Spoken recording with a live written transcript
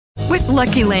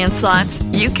Lucky Land Slots,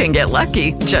 you can get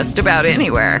lucky just about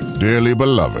anywhere. Dearly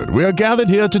beloved, we are gathered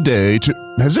here today to...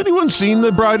 Has anyone seen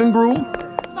the bride and groom?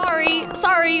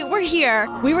 Sorry, we're here.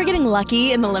 We were getting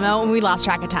lucky in the limo and we lost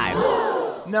track of time.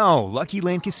 No, Lucky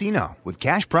Land Casino, with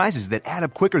cash prizes that add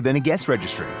up quicker than a guest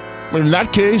registry. In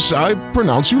that case, I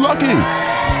pronounce you lucky.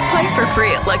 Play for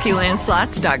free at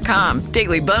LuckyLandSlots.com.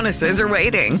 Daily bonuses are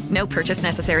waiting. No purchase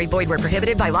necessary. Void where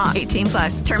prohibited by law.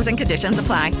 18+. Terms and conditions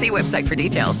apply. See website for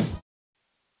details.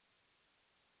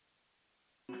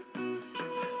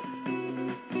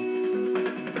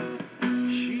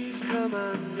 She's come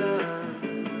undone.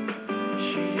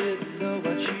 She didn't know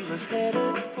what she was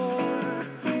headed for.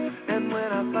 And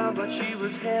when I found what she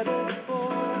was headed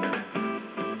for,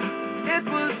 it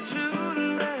was too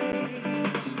late.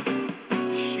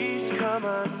 She's come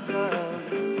undone.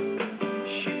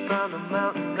 She found a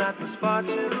mountain that was far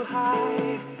too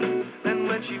high. And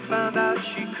when she found out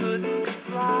she couldn't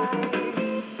fly,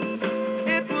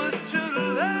 it was too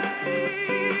late.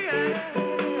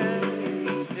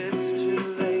 It's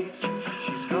too late.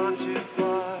 She's gone too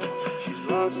far. She's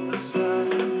lost the sun.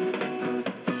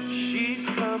 She's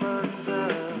come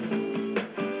undone.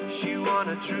 She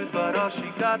wanted truth, but all she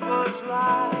got was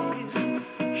lies.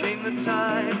 Came the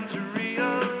time to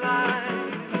realize,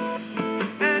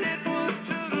 and it was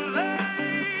too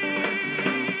late.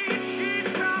 She's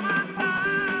come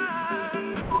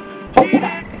undone. She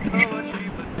didn't know what she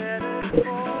was headed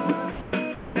for,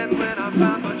 and when I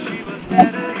found what she was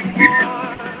headed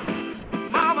for,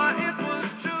 Mama, it was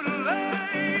too late.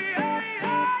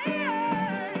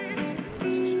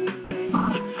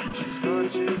 She's gone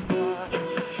too far.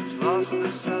 She's lost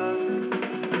the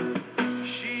sun.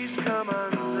 She's come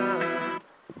undone.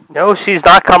 No, she's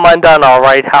not come undone, all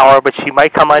right, Howard, but she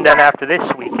might come undone after this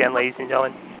weekend, ladies and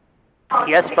gentlemen.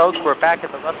 Yes, folks, we're back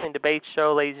at the Wrestling Debate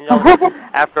Show, ladies and gentlemen.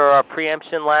 After our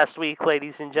preemption last week,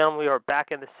 ladies and gentlemen, we are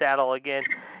back in the saddle again.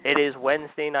 It is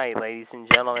Wednesday night, ladies and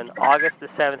gentlemen, August the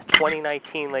 7th,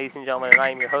 2019, ladies and gentlemen, and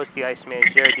I am your host, the Iceman,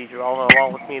 Jared DiGirolamo,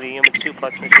 along with me, the Human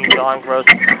Suplex Machine, John Gross,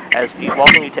 as we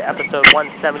welcome you to episode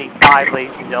 175,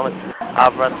 ladies and gentlemen,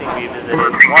 of Wrestling Revisited.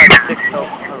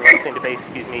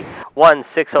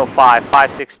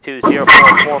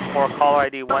 1-605-562-0444, caller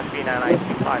ID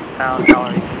 139925#, Howard, you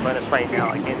can join us right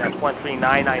now. Again, that's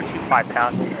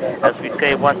 139925#. As we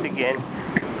say once again,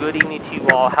 good evening to you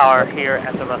all who are here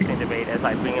at the Wrestling Debate as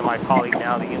I bring in my colleague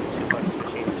now, the Human Suplex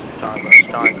Machine, Mr. John Gross.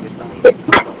 John, good evening.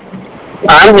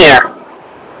 I'm here.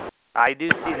 I do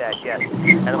see that, yes.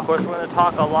 And of course, we're going to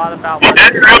talk a lot about what's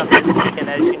coming up this weekend.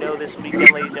 As you know, this weekend,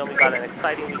 ladies and gentlemen, we've got an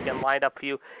exciting weekend lined up for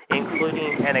you,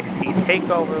 including NXT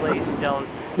TakeOver, ladies and gentlemen,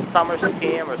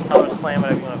 SummerSlam or SummerSlam,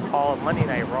 whatever you want to call it, Monday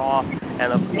Night Raw,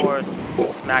 and of course,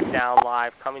 SmackDown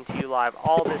Live, coming to you live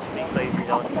all this week, ladies and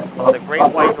gentlemen, from the Great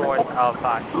White North of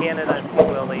Canada, if you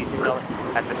will, ladies and gentlemen,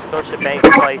 at the Scotiabank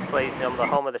Place, ladies and gentlemen,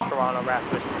 the home of the Toronto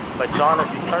Raptors. But John,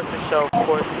 as we start the show, of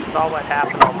course, we saw what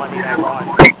happened on Monday Night Raw in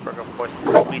Pittsburgh, of course.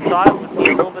 We thought it would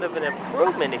be a little bit of an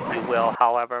improvement, if you will,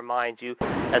 however, mind you,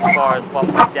 as far as what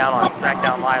went down on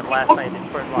SmackDown Live last night in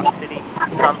Detroit Rock City.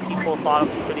 Some people thought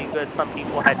it was pretty good. Some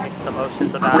people had mixed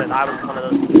emotions about it. I was one of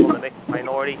those people in the mixed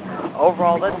minority.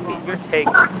 Overall, let's get your take.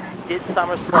 Did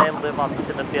SummerSlam live up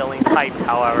to the billing hype,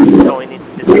 however, going into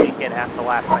this weekend after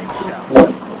last night's show?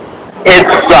 It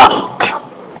sucked.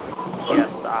 Yes,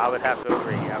 I would have to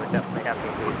agree. I would definitely have to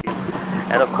agree with you.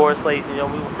 And of course, ladies and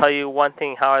gentlemen, we will tell you one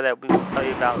thing, however, that we will tell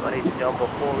you about, ladies and gentlemen,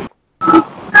 before we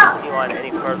continue on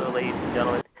any further, ladies and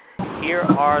gentlemen. Here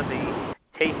are the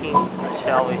taking,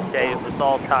 shall we say,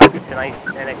 results out of tonight's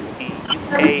NXT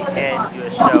UK and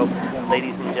US show,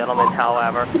 ladies and gentlemen,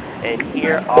 however. And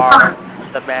here are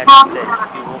the matches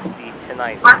that you will see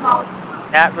tonight.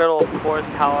 Matt Riddle, of course,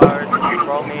 however, the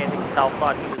Roman himself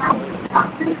thought he was going to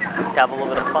have a little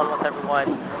bit of fun with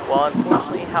everyone. Well,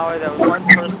 unfortunately, however, there was one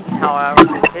person, however,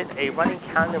 who hit a running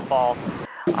cannonball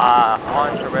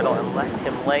onto Riddle and left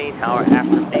him laying, however,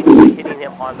 after basically hitting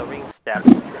him on the ring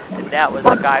steps. And that was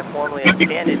a guy formerly of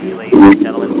Sanity, ladies and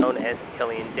gentlemen, known as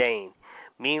Killian Dane.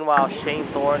 Meanwhile, Shane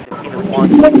Thorne defeated Wong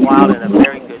Wild in a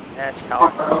very good match,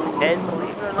 however. And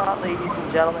believe it or not, ladies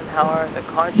and gentlemen, however, the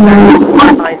contract was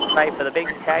signed tonight for the big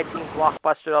tag team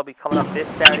blockbuster that'll be coming up this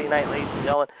Saturday night, ladies and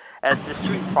gentlemen, as the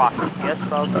Street Profits. Yes,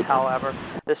 folks, however,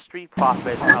 the Street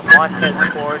Profits of Montez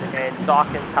Ford and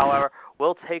Dawkins, however,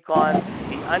 will take on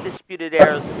the Undisputed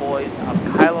Era's boys of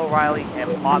Kyle O'Reilly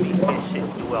and Bobby Fish,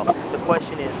 if you will. The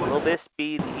question is, will this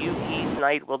be the U East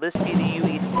night? Will this be the U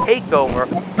East takeover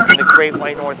in the Great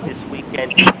White North this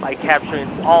weekend by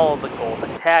capturing all of the gold, the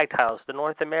tag titles, the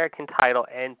North American title,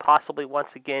 and possibly once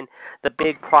again the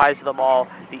big prize of them all,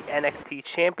 the NXT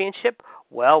Championship?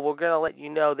 Well, we're going to let you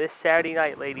know this Saturday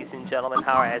night, ladies and gentlemen,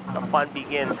 how as the fun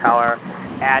begins, however,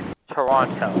 at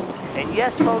Toronto. And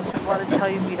yes, folks, we want to tell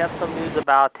you we have some news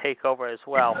about TakeOver as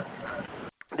well.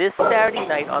 This Saturday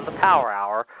night on the Power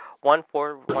Hour,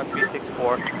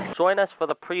 141364, join us for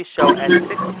the pre-show at 6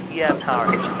 p.m.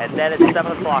 hour, and then at 7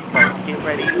 o'clock, folks, get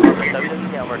ready on the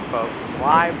WWE Network, folks,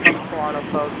 live from Toronto,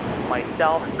 folks,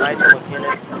 myself, Nigel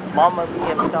McGuinness, Mama Lee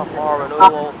himself, Mauro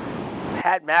Ranullo,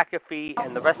 Pat McAfee,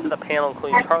 and the rest of the panel,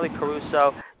 including Charlie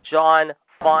Caruso, John,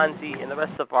 Fonzie, and the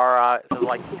rest of our,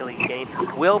 like Billy Kane,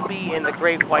 will be in the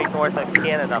Great White North of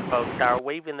Canada, folks, are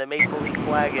waving the Maple Leaf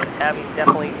flag and having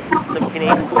definitely some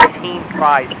Canadian poutine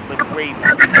fries with gravy,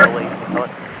 ladies and gentlemen,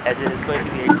 as it is going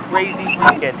to be a crazy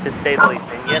weekend, to say the least.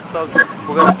 And yes, folks,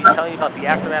 we're going to be telling you about the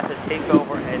aftermath of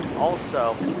TakeOver and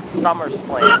also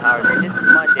SummerSlam, this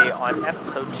Monday on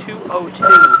episode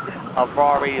 202 of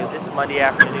Raw Radio this Monday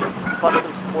afternoon, plus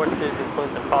some sports news,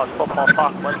 including some college football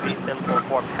talk, 137.4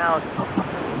 pounds.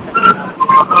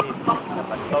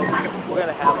 But folks, we're going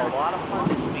to have a lot of fun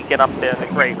this weekend up there in the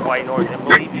Great White North, and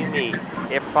believe you me,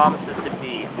 it promises to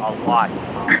be a lot of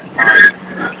fun.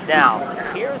 Now,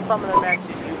 here are some of the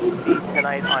matches you will see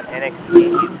tonight on NXT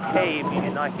UK if you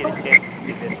did not get a chance to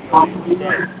see this earlier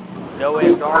today.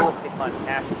 Noam Dar will take on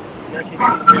Ashley Smith, if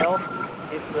you will.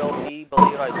 It will be,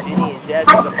 believe it or not, Ginny and Jazzy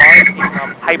Gabbard taking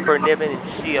on Piper Niven and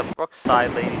Shia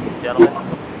Brookside, ladies and gentlemen.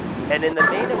 And in the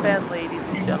main event, ladies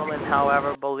and gentlemen,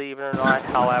 however, believe it or not,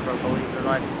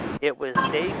 it was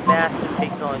Dave Mastiff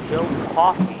taking on Joe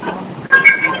Coffey,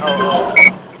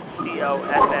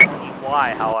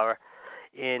 Coffey, however,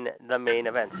 in the main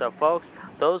event. So, folks,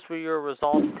 those were your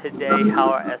results today.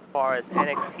 However, as far as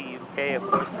NXT UK, of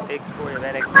course, the big story of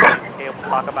NXT UK, we'll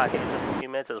talk about here in just a few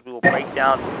minutes as we will break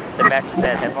down the matches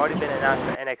that have already been announced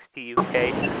for NXT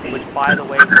UK, which, by the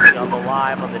way, will be on the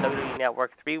live on the WWE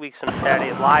Network 3 weeks from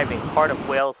Saturday, live in Cardiff,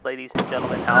 Wales, ladies and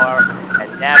gentlemen. However,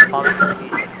 and that promises to be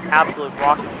an absolute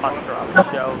rocket buster of a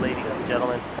show, ladies and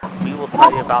gentlemen. We will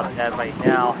tell you about that right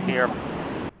now here.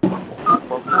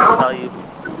 What we will tell you,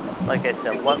 like I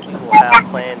said, what we will have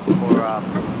planned for,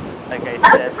 what's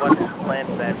planned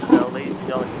for that show. Ladies and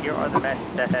gentlemen, here are the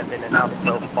matches that have been announced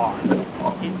so far. It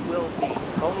will be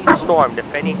Toni Storm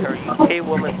defending her UK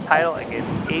Women's title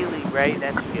against Kaylee Ray.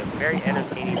 That should be a very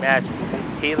entertaining match.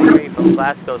 Kaylee Ray from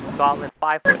Glasgow, Scotland,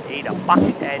 5'8", a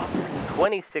bucket head,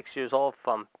 26 years old,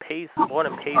 from born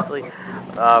in Paisley,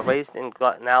 now lives in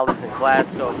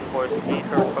Glasgow, of course, made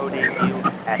her pro debut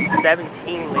at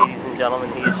 17, ladies and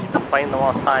gentlemen. She's been playing a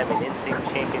long time in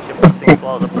Instinct Championship Wrestling, as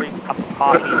well as a free cup of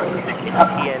coffee in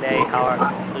TNA,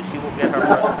 however, so she will get her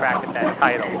first crack at that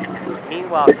title.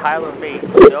 Meanwhile, Tyler Bates,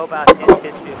 we know about his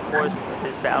history, of course,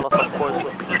 his battles, of course,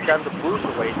 with Pete Dunne, the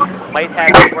Bruiserweight, might have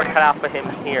his work cut out for him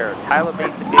here. Tyler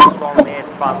Bates, a big, strong man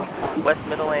from West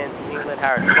Midlands, England,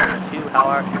 22,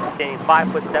 however, standing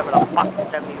 5'7", a buck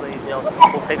 70, ladies and gentlemen,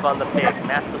 will take on the big,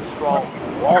 massive, strong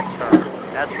Walter.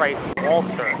 That's right,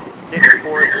 Walter, 6'4",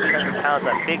 300 pounds,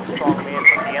 a big, strong man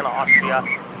from Vienna, Austria,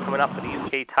 coming up for the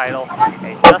UK title.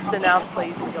 And just announced,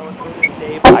 ladies and gentlemen, earlier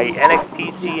today by NXT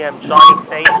GM Johnny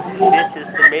Saint, this is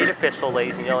the made official,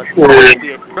 ladies and gentlemen. It will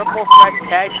be a triple threat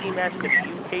tag team match for the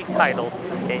UK titles,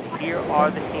 and here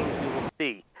are the teams you will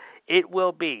see. It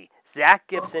will be Zach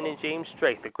Gibson and James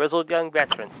Drake, the grizzled young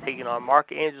veterans, taking on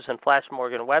Mark Andrews and Flash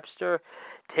Morgan Webster,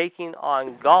 taking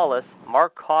on Gallus,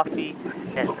 Mark Coffey,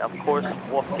 and, of course,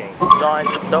 Wolfgang. John,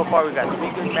 so far we've got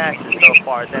 3 good matches so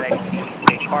far as NXT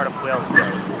UK Cardiff, Wales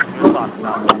goes. Your thoughts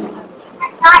about this?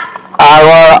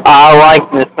 I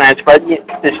like this match,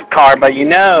 this card, but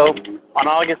on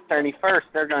August 31st,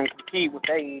 they're going to compete with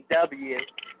AEW.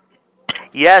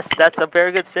 Yes, that's a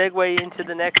very good segue into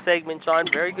the next segment, John.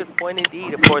 Very good point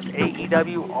indeed. Of course,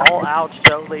 AEW All Out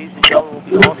show, ladies and gentlemen,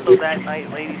 will be also that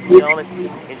night, ladies and gentlemen,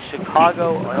 in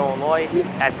Chicago, Illinois,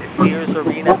 at the Sears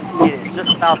Arena. It is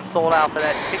just about sold out for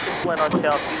that. Tickets went on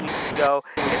sale a few weeks ago,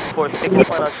 and of course, tickets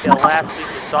went on sale last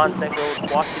week at John St. Louis,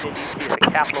 Washington, D.C. at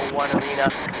the Capital One Arena.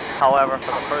 However,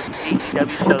 for the first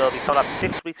AEW show, they'll be coming up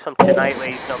 6 weeks from tonight,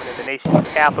 ladies and gentlemen, in the nation's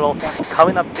capital.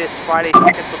 Coming up this Friday,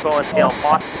 tickets will go on sale in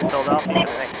Boston, Philadelphia, for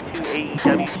the next 2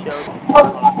 AEW shows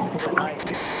on October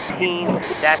 19.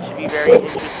 That should be very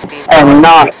interesting. And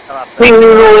not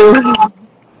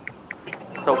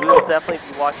so we will definitely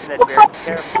be watching that very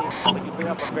carefully. But you bring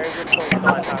up a very good point,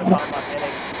 John, how we're talking about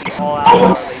NXT All Out,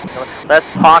 however, ladies and gentlemen. Let's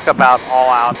talk about All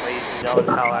Out, ladies and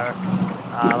gentlemen, however.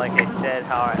 Like I said, as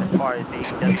far as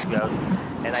AEW goes.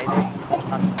 And I know you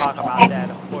want to talk about that.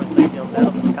 Of course, ladies and gentlemen,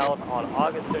 that'll be held on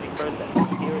August 31st at the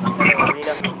Sears Center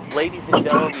Arena. Ladies and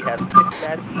gentlemen, we have 6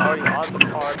 matches already on the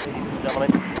card, ladies and gentlemen.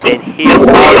 And here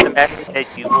are the matches that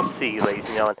you will see, ladies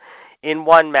and gentlemen. In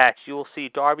one match, you will see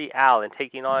Darby Allin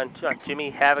taking on Jimmy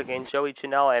Havoc and Joey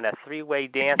Janela in a three-way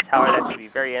dance. However, that should be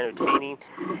very entertaining.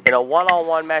 In a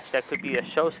one-on-one match, that could be a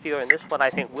show stealer, and this one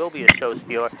I think will be a show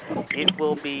stealer. It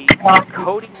will be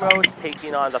Cody Rhodes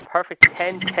taking on the perfect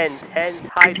 10-10-10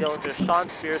 Ty Dillinger, Shawn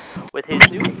Spears, with his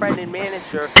new friend and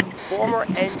manager, former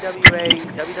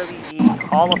NWA, WWE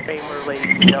Hall of Famer,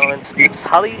 ladies and gentlemen,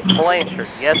 Tully Blanchard.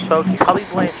 Yes, folks, Tully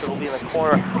Blanchard will be in the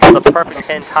corner of the perfect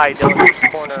 10 Ty Dillinger's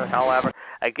corner, however,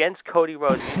 against Cody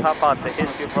Rhodes. You talk about the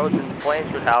history of Rhodes and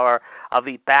Blanchard, however, of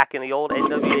the back in the old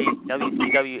NWA,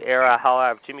 WCW era,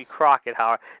 however, Jimmy Crockett,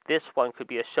 however, this one could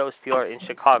be a show stealer in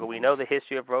Chicago. We know the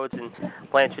history of Rhodes and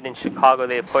Blanchard in Chicago.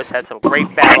 They, of course, had some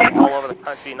great battles all over the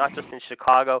country, not just in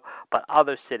Chicago, but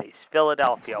other cities: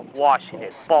 Philadelphia,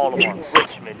 Washington, Baltimore,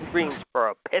 Richmond,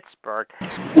 Greensboro, Pittsburgh,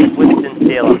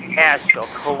 Winston-Salem, Nashville,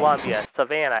 Columbia,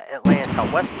 Savannah, Atlanta,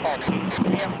 West Palm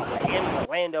Beach, Tampa, Miami,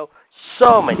 Orlando.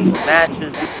 So many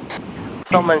matches,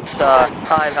 so much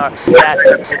time. That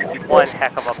is going to be one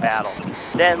heck of a battle.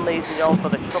 Then, ladies and gentlemen, for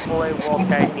the AAA World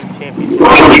Tag Team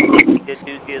Championship, good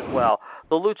doozy as well.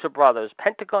 The Lucha Brothers,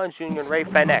 Pentagon Jr. and Ray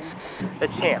Fenech, the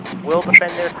champs, will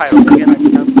defend their titles.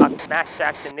 Again, Max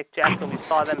Jackson, Nick Jackson, we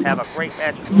saw them have a great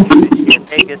match earlier this year in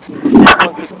Vegas. This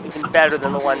one could be even better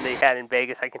than the one they had in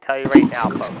Vegas, I can tell you right now,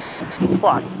 folks.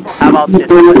 Plus, how about this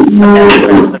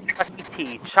one? The Chucky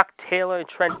T, Chuck Taylor and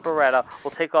Trent Beretta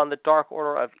will take on the Dark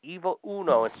Order of Evil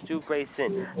Uno and Stu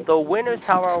Grayson. The winners,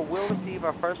 however, will receive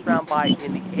a first-round bye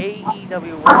in the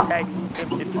AEW World Tag Team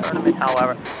Championship Tournament,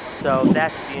 however, so that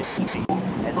should be interesting.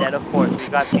 And then, of course, we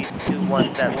got these two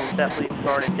ones that will definitely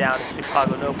burn it down in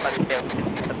Chicago. No pun intended. We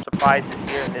could see some surprises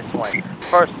here in this one.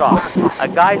 First off, a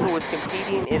guy who was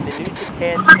competing in the New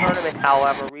Japan Tournament,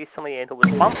 however, recently, and who was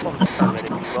bumped from the tournament,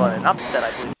 if you will, in an upset,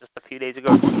 I believe, just a few days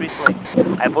ago, just recently,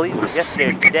 I believe it was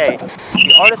yesterday or today.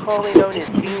 The artist formerly known as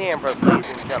Dean Ambrose, ladies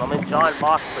and gentlemen, Jon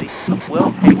Moxley,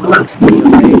 will take on Kenny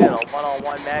Omega in a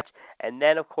one-on-one match. And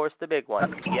then, of course, the big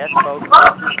one. Yes, folks,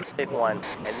 this is the big one.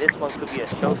 And this one could be a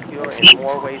show stealer in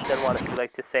more ways than one, as we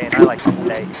like to say, and I like to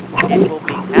say. It will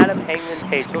be Adam Hangman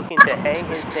Page looking to hang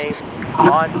his name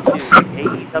onto the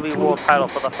AEW World title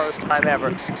for the first time ever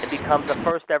and become the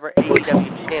first ever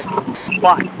AEW champion.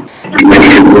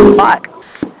 But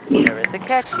there is a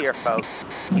catch here, folks.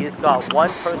 He has got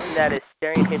one person that is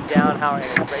staring him down, Howard,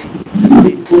 and is ready to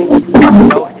basically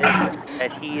show him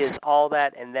that he is all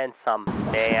that and then some,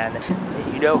 man.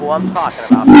 And you know who I'm talking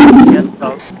about. Yes,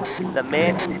 folks. The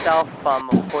man himself from,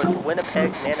 of course,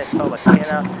 Winnipeg, Manitoba,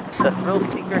 Canada. The thrill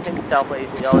seeker himself, ladies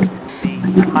and gentlemen.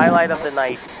 The highlight of the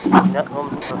night. I'm not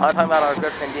talking about our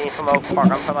good friend Danny from Oak Park.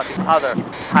 I'm talking about the other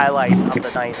highlight of the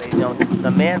night, ladies and gentlemen.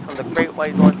 The man from the Great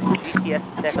White North,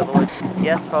 GTS neck of the woods.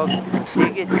 Yes, folks.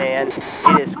 Dig it, man.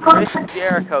 It is Chris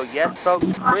Jericho. Yes, folks.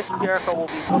 Chris Jericho will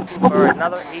be looking for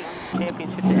another 8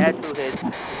 championship to add to his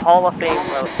Hall of Fame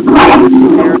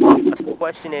career. But the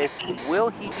question is, will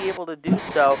he be able to do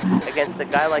so against a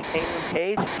guy like Hangman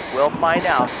Page? We'll find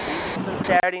out. 3 weeks from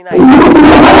Saturday night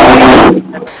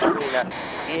Arena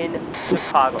in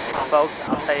Chicago. And folks,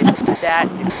 I'll tell you, that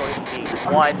is going to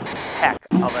be one heck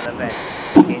of an event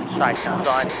in Chi-Town.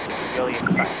 John, it should be really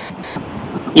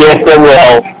exciting. Yes, it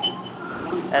will.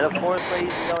 And, of course,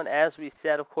 ladies and gentlemen, as we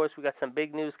said, of course, we got some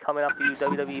big news coming up for you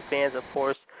WWE fans, of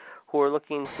course, who are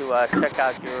looking to check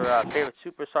out your favorite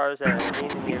superstars at an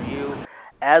arena near you.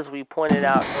 As we pointed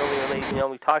out earlier, ladies and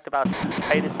gentlemen, we talked about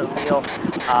Titus O'Neil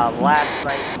last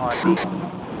night on the,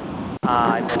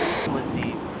 I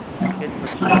believe it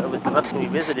was the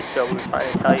Wrestling Revisited show. We were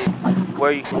trying to tell you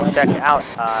where you can check out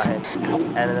and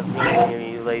an arena near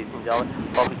you, ladies and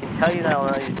gentlemen. But we can tell you now,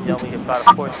 ladies and gentlemen, we've got,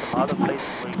 of course, some other places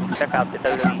where you can check out the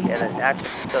WWE and an actual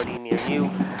facility near you.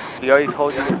 We already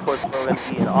told you, of course, where we're going to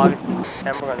be in August and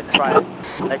September. We're going to try to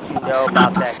let you know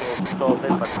about that here in just a little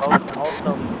bit. But, folks,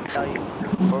 also we can tell you,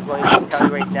 we're going to tell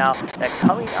you right now that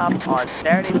coming up on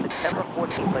Saturday, September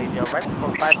 14th, ladies and gentlemen, right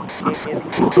before Clash of Champions,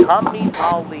 come meet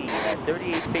Ali at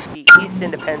 3850 East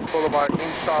Independence Boulevard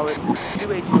in Charlotte,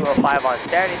 28205 on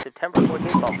Saturday, September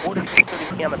 14th from 4 to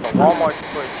 6:30 p.m. at the Walmart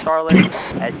store in Charlotte,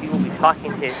 as he will be talking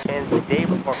to his fans the day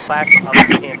before Clash of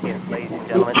the Champions, ladies and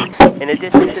gentlemen. In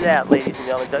addition to that, ladies and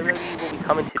gentlemen, WWE will be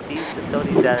coming to these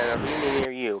facilities at an arena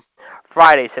near you.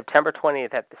 Friday, September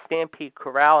 20th at the Stampede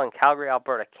Corral in Calgary,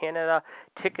 Alberta, Canada.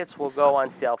 Tickets will go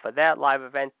on sale for that live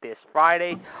event this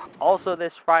Friday. Also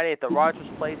this Friday at the Rogers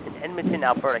Place in Edmonton,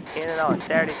 Alberta, Canada on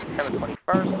Saturday, September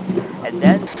 21st. And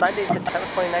then Sunday, September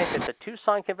 29th at the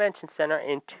Tucson Convention Center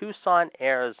in Tucson,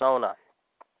 Arizona.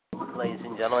 Ladies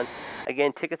and gentlemen,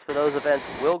 again, tickets for those events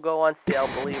will go on sale,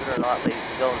 believe it or not, ladies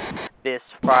and gentlemen. this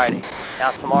Friday.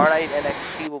 Now, tomorrow night,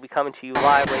 NXT will be coming to you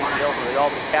live, ladies and gentlemen, from the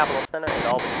Albany Capitol Center in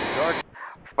Albany, New York.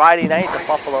 Friday night, the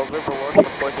Buffalo Riverworks,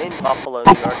 of course, in Buffalo,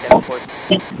 New York, and, of course,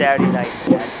 Saturday night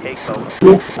at TakeOver.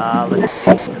 Let's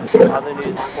see. Other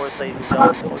news, of course, ladies and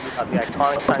gentlemen, told you about the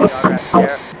iconic signing autographs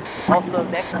there. Also,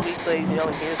 next week, ladies and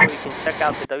gentlemen, here's where you can check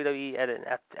out the WWE at an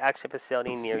action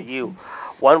facility near you.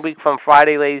 1 week from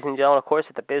Friday, ladies and gentlemen, of course,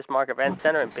 at the Bismarck Event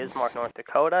Center in Bismarck, North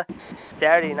Dakota.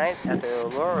 Saturday night at the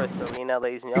Aluris Arena,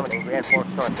 ladies and gentlemen, in Grand Forks,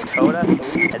 North Dakota.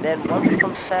 And then 1 week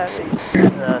from Sunday,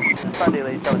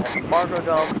 ladies and gentlemen, at the Fargo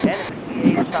Dome and at the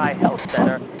CHI Health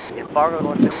Center in Fargo,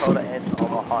 North Dakota, and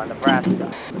Omaha,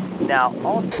 Nebraska. Now,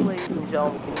 also, ladies and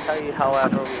gentlemen, we can tell you,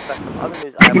 however, we've got some other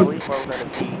news. I believe we're going to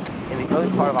be in the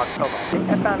early part of October. I think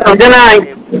I found out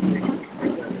it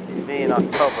would be in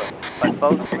October. But,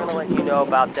 folks, we're going to let you know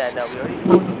about that. Now, we already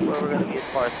told you where we're going to be as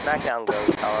far as SmackDown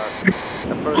goes, however,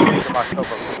 the first week of October.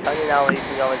 We can tell you now, ladies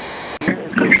and gentlemen, here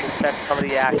is where you can check some of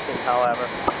the action, however,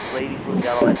 ladies and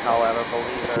gentlemen, however,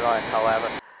 believe it or not, however,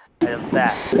 of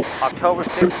that. October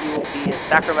 6th, we will be in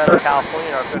Sacramento,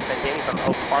 California, in our good friend Danny from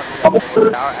Oak Park Junction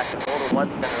Woods Tower at the Golden One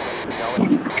Center, ladies and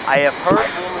gentlemen. I have heard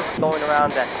rumors going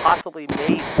around that possibly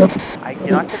maybe, I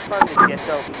cannot confirm this yet,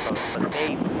 don't be folks, but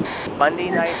maybe Monday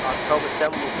night, October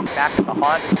 7th, we'll be back at the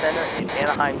Honda Center in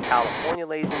Anaheim, California,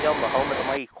 ladies and gentlemen, the home of the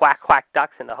mighty Quack Quack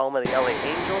Ducks and the home of the LA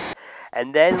Angels.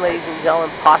 And then, ladies and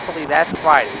gentlemen, possibly that's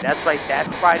Friday. That's right,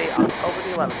 that's Friday, October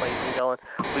the 11th, ladies and gentlemen.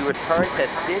 We return to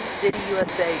Sin City,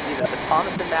 USA, either the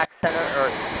Thomas & Mack Center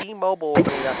or T-Mobile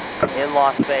Arena in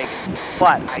Las Vegas.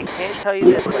 But I can tell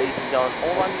you this, ladies and gentlemen.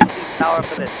 Hold on to your seat power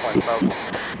for this one, folks.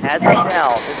 As of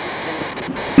now, this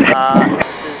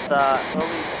is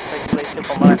early speculation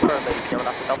from what I've heard, ladies and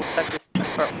gentlemen. I'll have to double-check this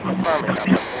to confirm it.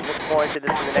 We'll look more into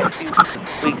this in the next few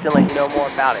weeks and let you know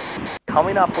more about it.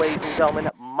 Coming up, ladies and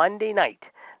gentlemen, Monday night.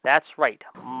 That's right,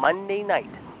 Monday night,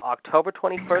 October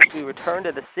 21st, we return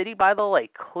to the city by the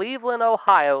lake, Cleveland,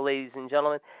 Ohio, ladies and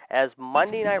gentlemen, as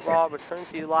Monday Night Raw returns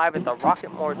to you live at the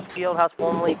Rocket Mortgage Fieldhouse,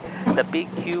 formerly the Big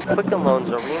Q Quicken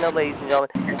Loans Arena, ladies and gentlemen,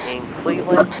 in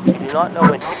Cleveland. We do not know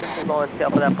when tickets will go on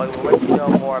sale for that, but we'll let you know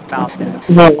more about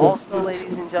that. Also,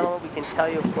 ladies and gentlemen, we can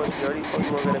tell you, of course, we already told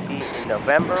you we're going to be in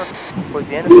November, towards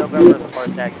the end of November as far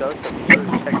as that goes, so be sure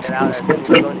to check that out as we will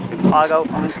be going to Chicago,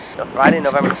 so Friday,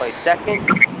 November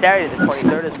 22nd, Saturday the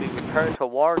 23rd, as we return to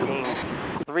War Games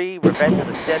 3, Revenge of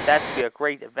the Sith. That should be a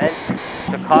great event.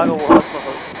 Chicago will also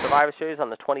host the Survivor Series on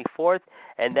the 24th.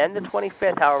 And then the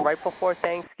 25th, however, right before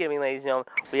Thanksgiving, ladies and gentlemen,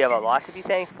 we have a lot to be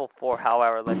thankful for,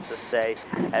 however, let's just say,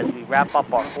 as we wrap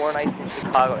up our 4 nights in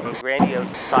Chicago in grandiose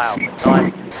style. But,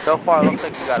 Don, so far it looks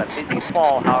like we got a busy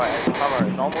fall, however, as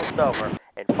summer is almost over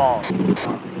and fall is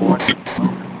around the corner.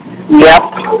 Yep.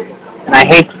 And I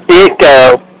hate to see it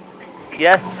go.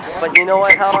 Yes, but you know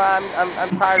what, Howard?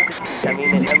 I'm tired of the heat. I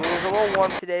mean, it was a little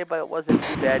warm today, but it wasn't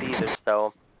too bad either.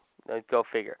 So, go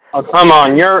figure. Oh, come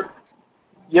on, you're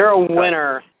a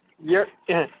winner. You're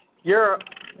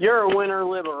a winner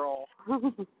liberal.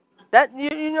 That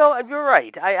you know, you're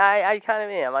right. I kind of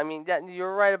am. I mean,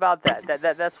 you're right about that.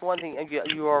 That's one thing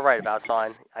you are right about,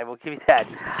 Son. I will give you that.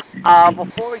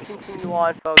 Before we continue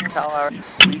on, folks, however,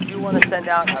 we do want to send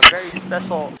out a very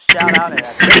special shout out and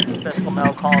a very special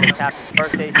mail calling a happy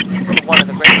birthday to one of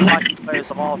the greatest hockey players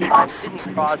of all time,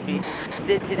 Sidney Crosby.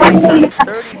 Sid today turns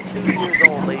 32 years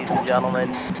old, ladies and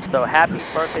gentlemen. So happy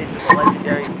birthday to the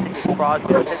legendary Sidney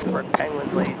Crosby, the Pittsburgh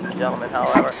Penguins, ladies and gentlemen.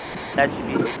 However, that should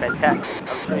be a fantastic.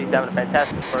 I'm sure he's having a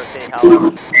fantastic birthday,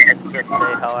 however. Let's just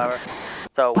say, however.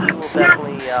 So we will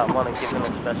definitely want to give him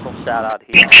a special shout-out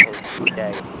here on his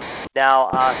day. Now,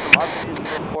 some other news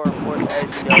to report, of course, as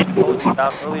you know, we told you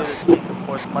about earlier this week, of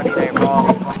course, Monday Night Raw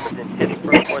was in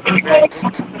Pittsburgh, was a very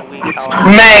interesting week, however.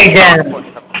 Megan!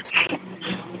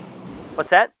 What's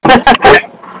that?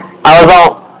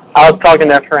 I was talking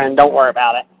to a friend. Don't worry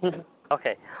about it.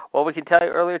 Okay. Well, we can tell you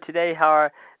earlier today,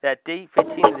 however, that day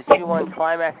 15 of the G1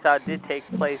 Climax did take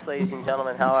place, ladies and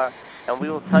gentlemen, however, and we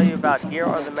will tell you about here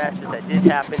are the matches that did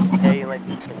happen today, and let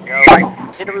you know.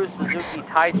 Minoru Suzuki,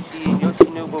 Taichi, and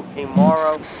Yoshinobu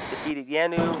Kimura defeated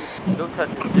Yanu, Yota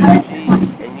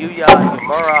Tsuji, and Yuya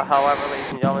Uemura, however,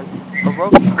 ladies and gentlemen.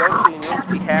 Hiroki Goto and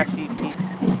Yoshihashi beat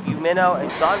Umino and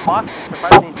John Moxley,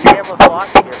 surprisingly, Dean Ambrose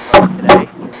lost here, folks, today.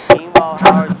 Meanwhile,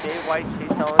 Howard, Jay White,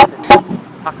 Chase Owens, and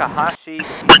Takahashi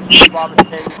defeated Steve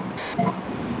Robinson,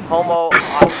 Tomo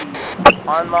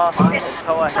Hanma, and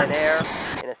Toa Henare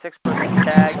in a 6-person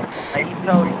tag.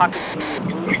 Naito, Takagi, and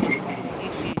Bushi defeated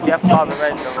Ishii, Jeff Cobb and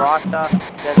Red Narata.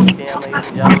 You understand, ladies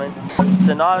and gentlemen.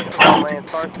 Sonata took on Lance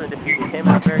Archer and defeated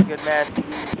him in a very good match.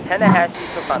 Tanahashi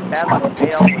took on Bad Luck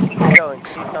Fale with Ito and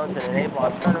Chase Owens in an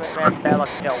A-Block tournament match. Bad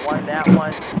Luck Fale won that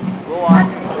one. Will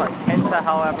Ospreay took on Kenta,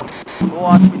 however. Will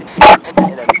Ospreay defeated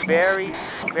Kenta in a very,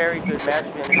 very good match.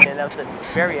 We understand that was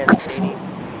very entertaining.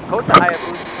 Kota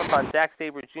Ibushi took on Zack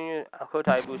Sabre Jr.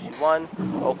 Kota Ibushi won.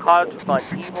 Okada took on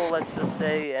Evil, let's just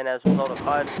say, and as a result,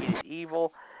 Okada defeated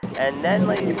Evil. And then,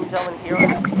 ladies and gentlemen, here are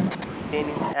the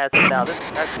standings as of now. This is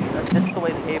the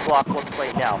way the A block looks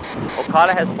right now.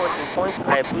 Okada has 14 points.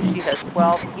 Ibushi has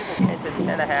 12. Evil, Kenta,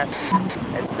 Tanahashi,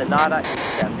 and Sonata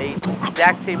each have 8.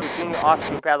 Zack Sabre Jr.,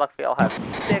 Ospreay, and Bad Luck Fale have 6.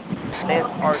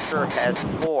 Lance Archer has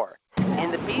 4.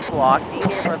 In the B block, Dean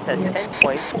Ambrose has 10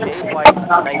 points. Jay White,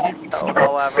 Naito,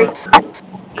 however, Ishii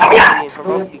and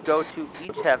Hiroki Goto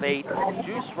each have 8.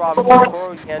 Juice Robinson,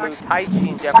 Toru Yano, Tai Chi,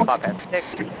 and Jeff Cobb have 6.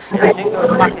 And Shingo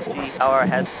Takagi, however,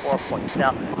 has 4 points.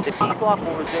 Now, the B block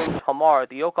will resume tomorrow.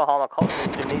 The Yokohama Cultural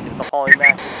Gymnasium, the following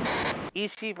matches: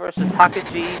 Ishii versus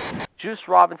Takagi, Juice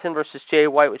Robinson versus Jay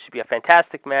White, which should be a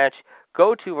fantastic match.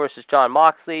 Goto versus John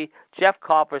Moxley, Jeff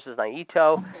Cobb versus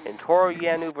Naito, and Toru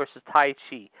Yano versus Tai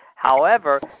Chi.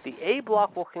 However, the A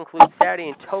block will conclude Saturday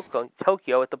in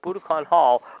Tokyo at the Budokan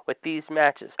Hall with these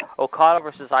matches: Okada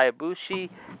versus Ibushi,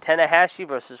 Tanahashi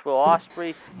versus Will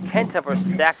Ospreay, Kenta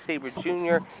versus Zack Sabre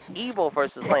Jr., Evil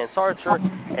versus Lance Archer,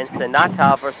 and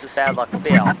Sonata versus Bad Luck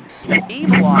Fale. The B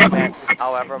block matches,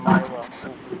 however, mine will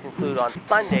conclude on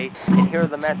Sunday, and here are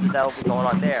the matches that will be going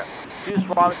on there: Juice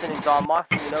Robinson and John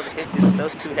Moxley. We know the history that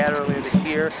those two had earlier this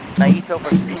year. Naito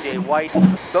versus Jay White,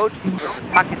 Goto versus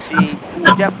Takagi,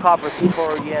 Jeff Cobb versus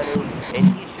Toru Yano,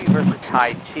 and Ishii versus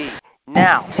Tai Chi.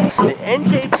 Now, the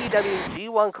NJPW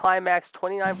G1 Climax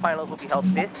 29 finals will be held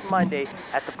this Monday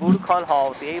at the Budokan Hall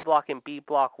with the A block and B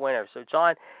block winners. So,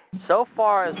 John, so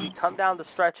far as we come down the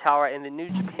stretch, however, in the New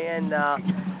Japan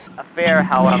affair,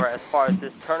 however, as far as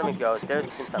this tournament goes, there's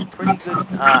been some pretty good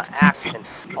action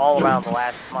all around the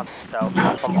last month or so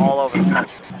from all over the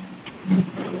country.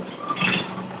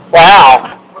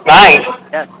 Wow. Nice.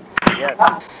 Yes,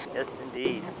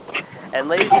 indeed. And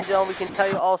ladies and gentlemen, we can tell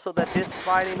you also that this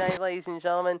Friday night, ladies and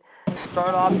gentlemen,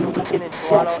 start off your weekend in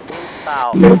Toronto in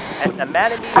style. At the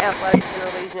Mattamy Athletic Center,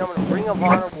 ladies and gentlemen, Ring of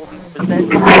Honor will be presenting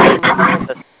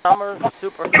the Summer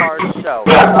Supercard Show.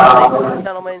 Ladies and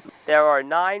gentlemen, there are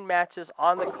 9 matches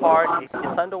on the card.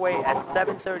 It's underway at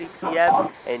 7:30 p.m.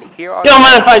 And here are... Don't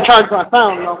mind if I charge my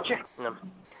phone, don't you? No.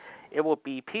 It will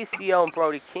be PCO and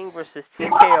Brody King versus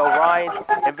TK O'Ryan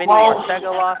and Vinny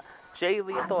Ortegala. Jay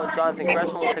Lethal and Jonathan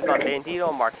Gresham will take on Bandito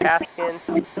and Mark Haskins.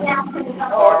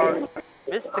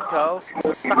 Mystico,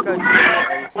 Saka Jr.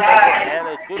 and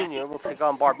Anna Jr. will take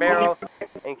on Barbero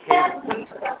and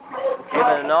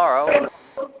Cavanaro.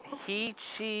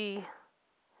 Hichi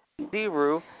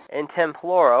Ziru and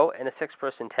Temploro in a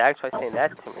 6-person tag. Try saying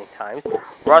that too many times.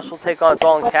 Rush will take on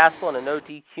Dalton Castle in a no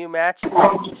DQ match.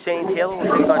 Shane Taylor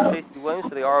will take on Tracy Williams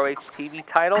for the ROH TV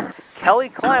title. Kelly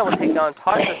Klein will take on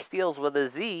Tasha Steelz with a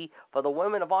Z for the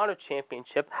Women of Honor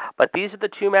Championship. But these are the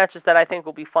 2 matches that I think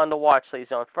will be fun to watch,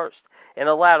 ladies and gentlemen. First, in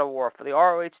the ladder war for the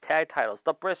ROH tag titles,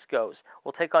 the Briscoes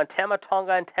will take on Tama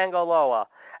Tonga and Tangaloa.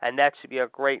 And that should be a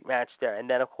great match there. And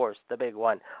then, of course, the big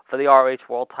one for the ROH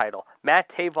World title. Matt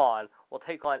Taven will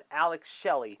take on Alex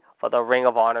Shelley for the Ring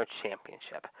of Honor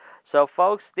Championship. So,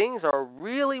 folks, things are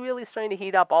really, really starting to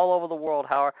heat up all over the world,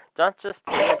 however, not just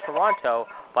here in Toronto,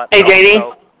 but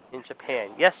also in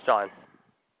Japan. Yes, John?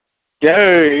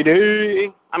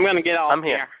 JD. I'm going to get off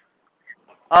here.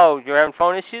 Oh, you're having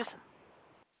phone issues?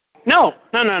 No.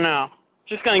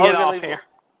 Just going to get off here.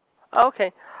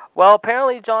 Okay. Well,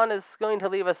 apparently John is going to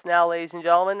leave us now, ladies and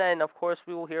gentlemen, and of course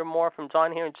we will hear more from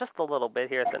John here in just a little bit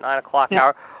here at the 9 o'clock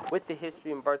hour with the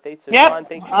history and birthdays. So, John,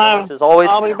 thank you so much as always.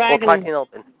 I'll be back. We'll talk to you in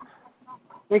open.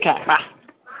 Okay, bye.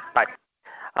 Bye.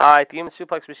 All right, the Human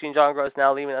Suplex Machine, John Gross,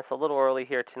 now leaving us a little early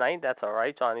here tonight. That's all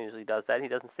right. John usually does that. He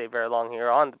doesn't stay very long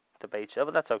here on the debate show,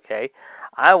 but that's okay.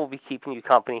 I will be keeping you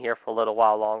company here for a little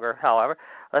while longer. However,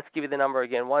 let's give you the number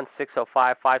again,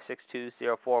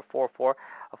 1-605-562-0444.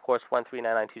 Of course,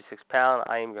 139-926-pound.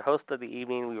 I am your host of the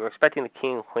evening. We were expecting the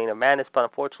King and Queen of Madness, but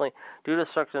unfortunately, due to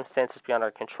circumstances beyond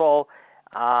our control,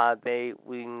 they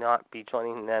will not be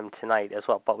joining them tonight as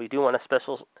well. But we do want to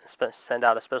send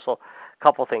out a special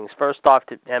couple things. First off,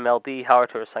 to MLD,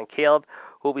 Howard, to her son Caleb,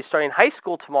 who will be starting high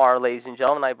school tomorrow, ladies and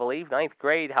gentlemen, I believe, 9th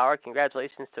grade. Howard,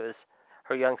 congratulations to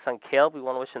her young son Caleb. We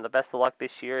want to wish him the best of luck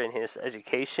this year in his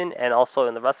education and also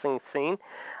in the wrestling scene.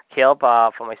 Caleb,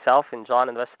 for myself and John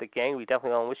and the rest of the gang, we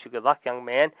definitely want to wish you good luck, young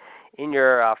man, in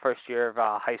your first year of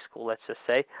high school, let's just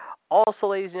say. Also,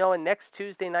 ladies and gentlemen, next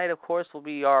Tuesday night, of course, will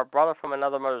be our brother from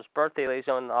another mother's birthday, ladies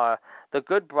and gentlemen, the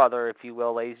good brother, if you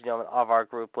will, ladies and gentlemen, of our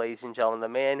group, ladies and gentlemen, the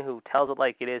man who tells it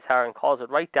like it is, and calls it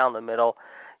right down the middle.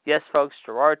 Yes, folks,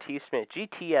 Gerard T. Smith,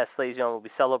 GTS, ladies and gentlemen, will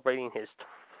be celebrating his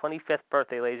 25th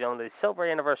birthday, ladies and gentlemen, the silver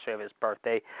anniversary of his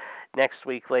birthday next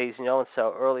week, ladies and gentlemen.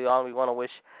 So early on, we want to wish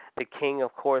the king,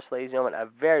 of course, ladies and gentlemen, a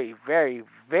very, very,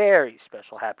 very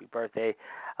special happy birthday.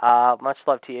 Much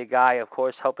love to you, Guy. Of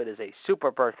course, hope it is a super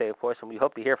birthday, of course, and we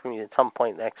hope to hear from you at some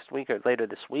point next week or later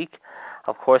this week,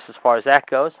 of course, as far as that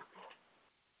goes.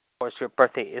 Of course, your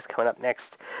birthday is coming up next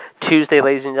Tuesday,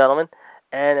 ladies and gentlemen.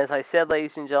 And as I said,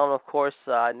 ladies and gentlemen, of course,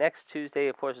 next Tuesday,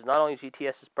 of course, is not only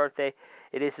GTS's birthday,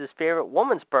 it is his favorite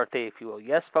woman's birthday, if you will.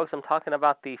 Yes, folks, I'm talking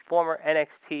about the former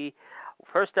NXT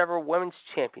first ever women's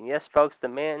champion. Yes, folks, the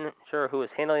manager who is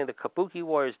handling the Kabuki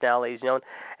Warriors now, ladies and gentlemen,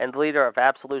 and the leader of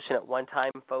Absolution at one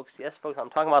time, folks. Yes, folks, I'm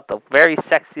talking about the very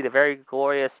sexy, the very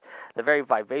glorious, the very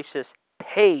vivacious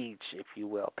Paige, if you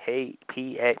will. Paige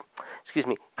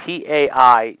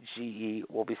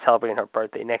will be celebrating her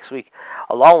birthday next week,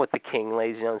 along with the King,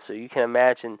 ladies and gentlemen. So you can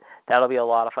imagine that'll be a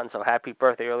lot of fun. So happy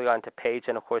birthday early on to Paige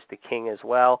and, of course, the King as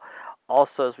well.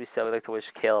 Also, as we said, we'd like to wish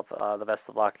Caleb the best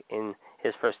of luck in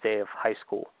his first day of high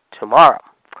school tomorrow.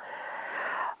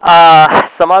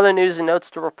 Some other news and notes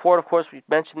to report. Of course, we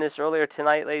mentioned this earlier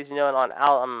tonight, ladies and gentlemen,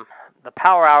 on the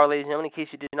Power Hour, ladies and gentlemen. In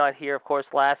case you did not hear, of course,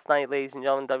 last night, ladies and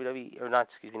gentlemen,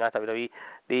 not WWE,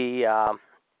 the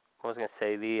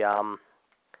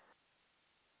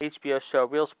HBO show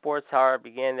Real Sports, however,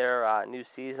 began their new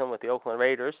season with the Oakland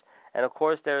Raiders. And, of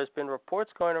course, there has been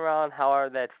reports going around, however,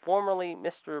 that formerly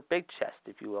Mr. Big Chest,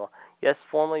 if you will, yes,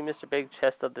 formerly Mr. Big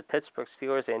Chest of the Pittsburgh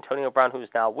Steelers, Antonio Brown, who is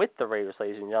now with the Raiders,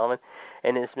 ladies and gentlemen,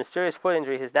 and his mysterious foot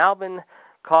injury has now been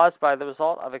caused by the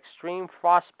result of extreme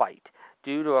frostbite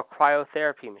due to a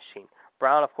cryotherapy machine.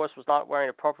 Brown, of course, was not wearing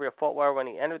appropriate footwear when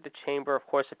he entered the chamber, of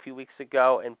course, a few weeks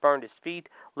ago and burned his feet,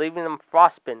 leaving them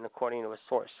frostbitten, according to a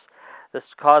source. The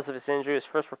cause of his injury was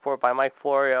first reported by Mike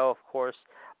Florio, of course,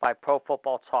 by Pro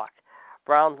Football Talk.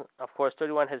 Brown, of course,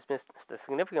 31, has missed a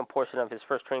significant portion of his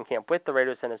first training camp with the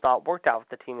Raiders and has not worked out with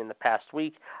the team in the past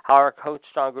week. However, Coach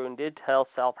John Gruden did tell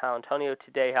Sal Paolantonio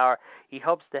today, however, he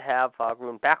hopes to have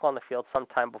Gruden back on the field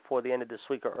sometime before the end of this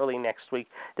week or early next week,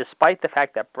 despite the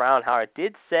fact that Brown, however,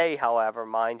 did say, however,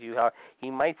 mind you, however, he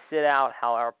might sit out,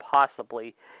 however,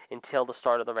 possibly until the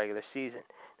start of the regular season.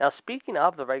 Now, speaking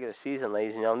of the regular season,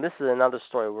 ladies and gentlemen, this is another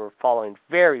story we're following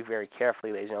very, very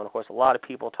carefully, ladies and gentlemen. Of course, a lot of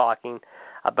people talking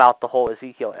about the whole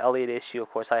Ezekiel Elliott issue.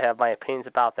 Of course, I have my opinions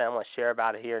about that. I'm going to share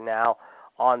about it here now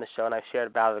on the show, and I've shared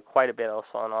about it quite a bit also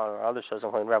on our other shows,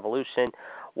 including Revolution,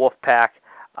 Wolfpack,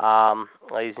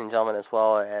 ladies and gentlemen, as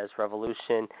well as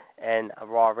Revolution and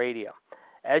Raw Radio.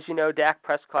 As you know, Dak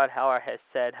Prescott, however, has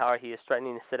said, however, he is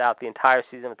threatening to sit out the entire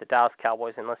season with the Dallas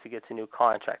Cowboys unless he gets a new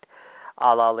contract,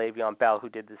 a la Le'Veon Bell, who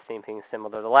did the same thing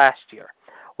similar to last year.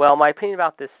 Well, my opinion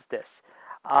about this is this.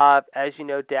 As you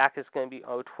know, Dak is going to be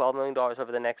owed $12 million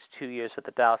over the next 2 years with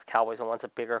the Dallas Cowboys and wants a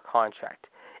bigger contract.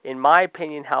 In my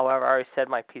opinion, however, I already said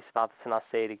my piece about this, and I'll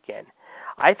say it again.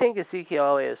 I think Ezekiel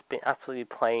Elliott has been absolutely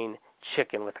playing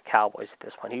chicken with the Cowboys at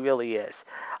this point. He really is.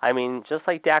 I mean, just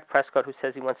like Dak Prescott, who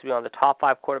says he wants to be on the top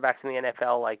 5 quarterbacks in the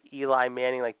NFL, like Eli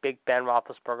Manning, like Big Ben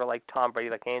Roethlisberger, like Tom Brady,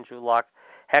 like Andrew Luck,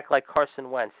 heck, like Carson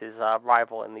Wentz, his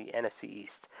rival in the NFC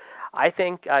East. I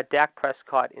think Dak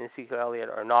Prescott and Ezekiel Elliott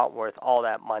are not worth all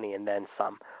that money and then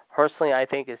some. Personally, I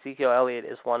think Ezekiel Elliott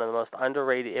is one of the most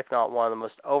underrated, if not one of the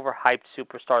most overhyped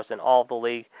superstars in all of the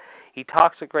league. He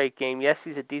talks a great game. Yes,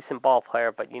 he's a decent ball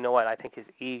player, but you know what? I think his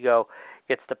ego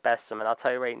gets the best of him. And I'll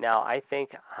tell you right now, I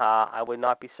think I would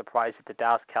not be surprised if the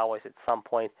Dallas Cowboys at some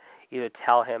point either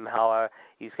tell him how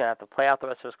he's going to have to play out the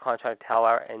rest of his contract,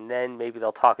 however, and then maybe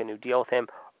they'll talk a new deal with him,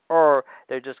 or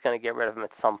they're just going to get rid of him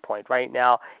at some point. Right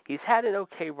now, he's had an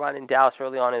okay run in Dallas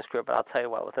early on in his career, but I'll tell you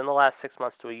what, within the last 6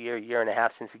 months to a year and a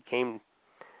half since he came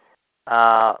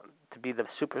to be the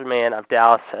Superman of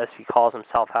Dallas, as he calls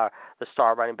himself, the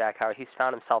star running back, he's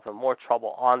found himself in more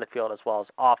trouble on the field as well as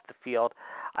off the field.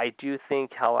 I do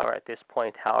think, however, at this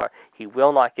point, he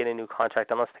will not get a new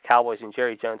contract unless the Cowboys and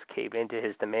Jerry Jones cave into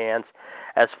his demands.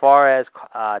 As far as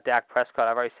Dak Prescott,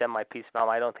 I've already said my piece about him.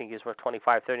 I don't think he's worth $25,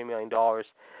 $30 million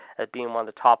as being one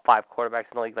of the top 5 quarterbacks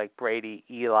in the league, like Brady,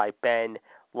 Eli, Ben,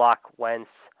 Luck, Wentz,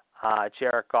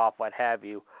 Jared Goff, what have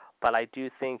you. But I do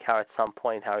think at some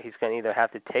point he's going to either have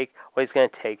to take what he's going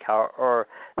to take, or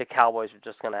the Cowboys are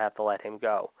just going to have to let him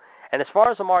go. And as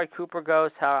far as Amari Cooper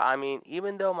goes,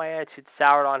 even though my attitude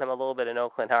soured on him a little bit in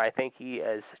Oakland, I think he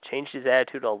has changed his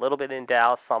attitude a little bit in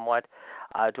Dallas somewhat.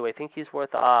 Do I think he's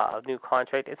worth a new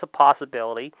contract? It's a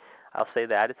possibility. I'll say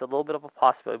that. It's a little bit of a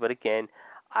possibility, but again,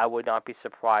 I would not be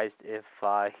surprised if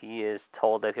he is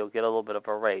told that he'll get a little bit of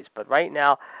a raise. But right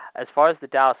now, as far as the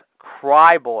Dallas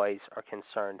Cry Boys are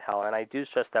concerned, however, and I do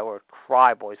stress that word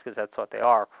Cry Boys because that's what they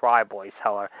are, Cry Boys,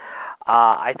 however,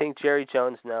 I think Jerry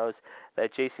Jones knows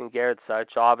that Jason Garrett's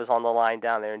job is on the line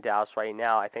down there in Dallas right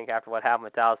now. I think after what happened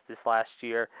with Dallas this last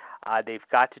year, they've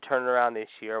got to turn it around this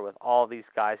year with all these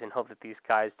guys and hope that these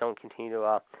guys don't continue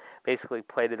to basically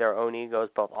play to their own egos,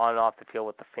 both on and off the field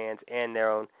with the fans and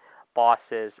their own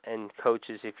bosses and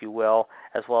coaches, if you will,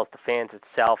 as well as the fans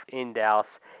itself in Dallas.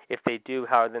 If they do,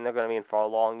 however, then they're going to be in for a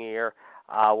long year.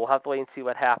 We'll have to wait and see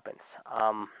what happens.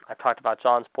 I've talked about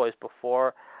John's boys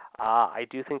before. I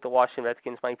do think the Washington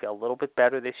Redskins might be a little bit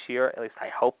better this year. At least I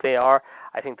hope they are.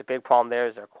 I think the big problem there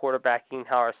is their quarterbacking,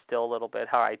 however, still a little bit.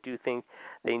 However, I do think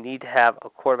they need to have a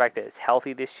quarterback that is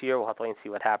healthy this year. We'll have to wait and see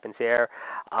what happens there.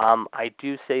 I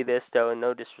do say this, though, and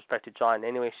no disrespect to John in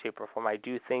any way, shape, or form. I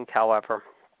do think, however,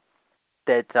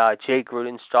 that Jay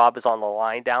Gruden's job is on the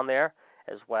line down there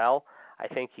as well. I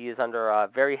think he is under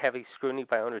very heavy scrutiny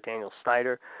by owner Daniel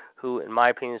Snyder, who, in my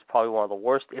opinion, is probably one of the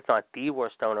worst, if not the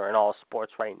worst owner in all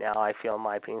sports right now, I feel, in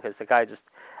my opinion, because the guy just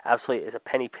absolutely is a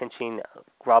penny-pinching,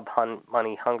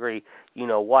 money-hungry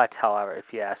you-know-what, however, if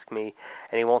you ask me,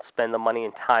 and he won't spend the money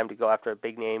and time to go after a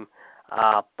big-name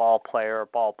ball player or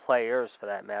ball players, for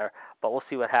that matter, but we'll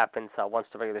see what happens once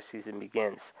the regular season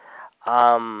begins.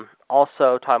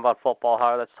 Also, talking about football,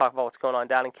 however, let's talk about what's going on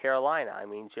down in Carolina. I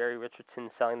mean, Jerry Richardson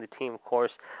selling the team, of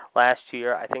course, last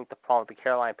year. I think the problem with the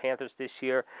Carolina Panthers this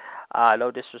year,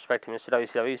 no disrespect to Mr.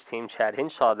 WCW's team, Chad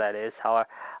Hinshaw, that is. However,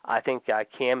 I think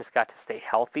Cam has got to stay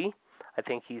healthy. I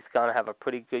think he's going to have a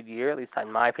pretty good year, at least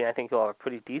in my opinion. I think he'll have a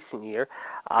pretty decent year.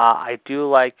 I do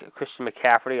like Christian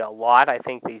McCaffrey a lot. I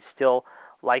think they still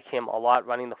like him a lot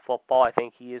running the football. I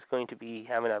think he is going to be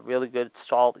having a really good,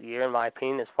 solid year, in my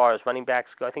opinion, as far as running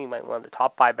backs go. I think he might be one of the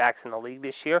top 5 backs in the league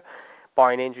this year,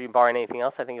 barring injury, barring anything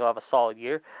else. I think he'll have a solid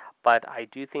year. But I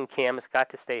do think Cam has got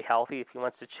to stay healthy if he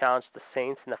wants to challenge the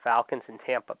Saints and the Falcons in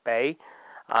Tampa Bay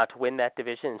to win that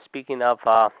division. And speaking of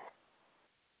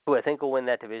who I think will win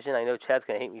that division, I know Chad's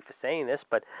going to hate me for saying this,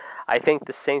 but I think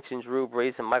the Saints and Drew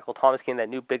Brees and Michael Thomas getting that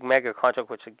new big mega contract,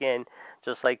 which, again,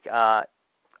 just like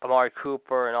Amari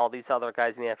Cooper and all these other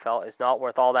guys in the NFL, is not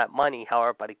worth all that money,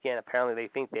 however, but again, apparently they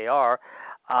think they are.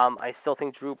 I still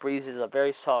think Drew Brees is a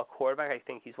very solid quarterback. I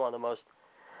think he's one of the most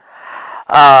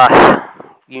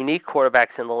unique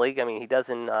quarterbacks in the league. I mean, he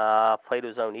doesn't play to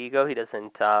his own ego. He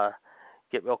doesn't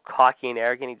get real cocky and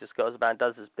arrogant. He just goes about and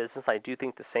does his business. I do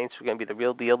think the Saints are going to be the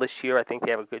real deal this year. I think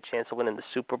they have a good chance of winning the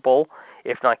Super Bowl,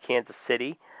 if not Kansas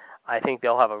City. I think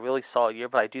they'll have a really solid year,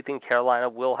 but I do think Carolina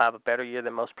will have a better year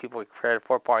than most people would credit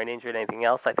for, barring injury and anything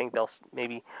else. I think they'll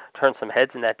maybe turn some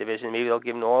heads in that division. Maybe they'll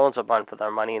give New Orleans a run for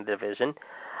their money in the division.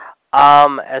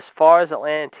 As far as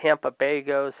Atlanta and Tampa Bay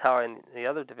goes, how in the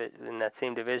other division, in that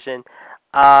same division,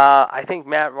 I think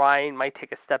Matt Ryan might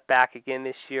take a step back again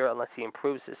this year unless he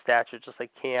improves his stature, just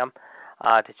like Cam,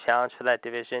 to challenge for that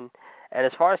division. And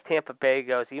as far as Tampa Bay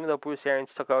goes, even though Bruce Arians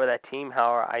took over that team,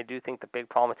 however, I do think the big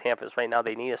problem with Tampa is right now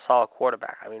they need a solid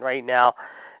quarterback. I mean, right now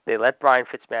they let Brian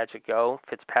Fitzpatrick go.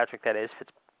 Fitzpatrick, that is.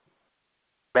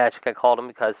 Fitzmagic, I called him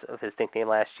because of his nickname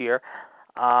last year.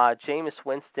 Jameis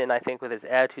Winston, I think, with his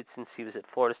attitude since he was at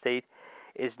Florida State,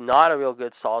 is not a real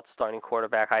good, solid starting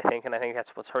quarterback, I think, and I think that's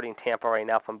what's hurting Tampa right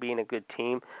now from being a good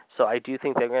team. So I do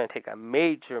think they're going to take a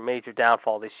major, major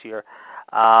downfall this year.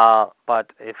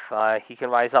 But if he can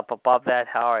rise up above that,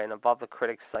 and above the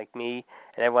critics like me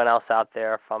and everyone else out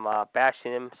there from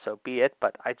bashing him, so be it.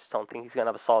 But I just don't think he's going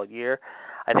to have a solid year.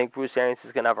 I think Bruce Arians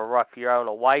is going to have a rough year. I don't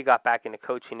know why he got back into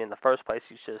coaching in the first place.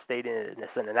 He should have stayed in as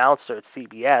an announcer at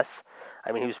CBS.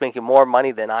 I mean, he was making more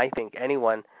money than I think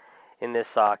anyone in this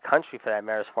country, for that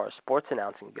matter, as far as sports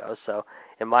announcing goes. So,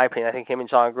 in my opinion, I think him and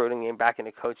John Gruden getting back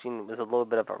into coaching was a little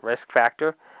bit of a risk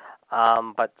factor.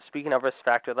 But speaking of risk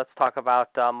factor, let's talk about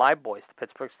my boys, the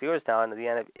Pittsburgh Steelers, down in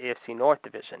the AFC North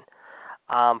division.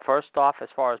 First off, as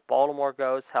far as Baltimore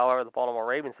goes, however, the Baltimore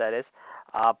Ravens, that is,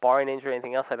 barring injury or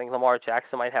anything else, I think Lamar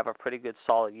Jackson might have a pretty good,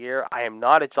 solid year. I am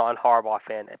not a John Harbaugh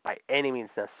fan by any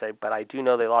means necessary, but I do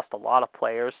know they lost a lot of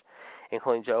players,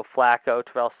 including Joe Flacco,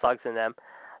 Terrell Suggs, and them.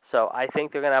 So I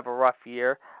think they're going to have a rough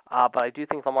year. But I do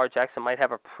think Lamar Jackson might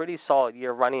have a pretty solid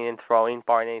year running and throwing,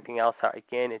 barring anything else.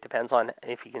 Again, it depends on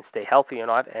if he can stay healthy or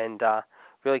not and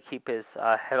really keep his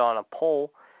head on a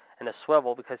pole and a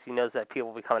swivel because he knows that people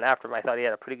will be coming after him. I thought he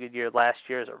had a pretty good year last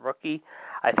year as a rookie.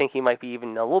 I think he might be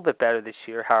even a little bit better this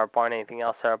year, however, barring anything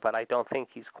else there, but I don't think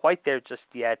he's quite there just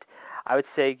yet. I would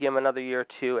say give him another year or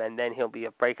two, and then he'll be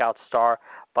a breakout star.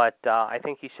 But I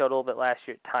think he showed a little bit last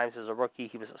year at times as a rookie.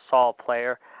 He was a solid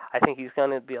player. I think he's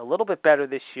going to be a little bit better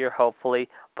this year, hopefully,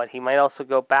 but he might also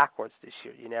go backwards this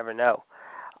year. You never know.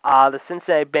 The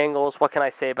Cincinnati Bengals, what can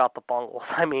I say about the Bengals?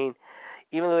 I mean,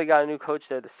 even though they got a new coach,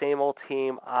 they're the same old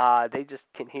team. They just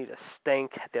continue to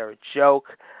stink. They're a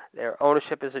joke. Their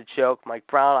ownership is a joke. Mike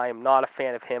Brown, I am not a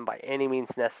fan of him by any means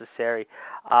necessary.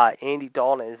 Andy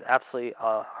Dalton is absolutely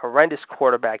a horrendous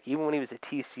quarterback. Even when he was at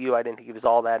TCU, I didn't think he was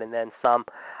all that, and then some.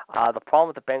 The problem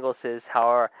with the Bengals is,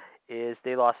 however, is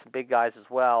they lost some big guys as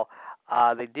well.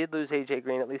 They did lose A.J.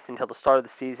 Green at least until the start of the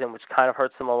season, which kind of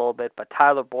hurts them a little bit. But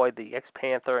Tyler Boyd, the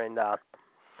ex-Panther and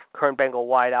current Bengal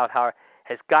wideout, however,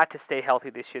 has got to stay healthy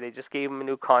this year. They just gave him a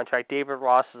new contract. David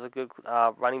Ross is a good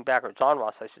running back, or John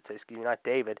Ross, I should say, excuse me, not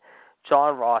David.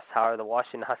 John Ross, however, the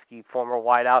Washington Husky former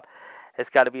wideout, has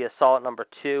got to be a solid number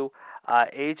 2.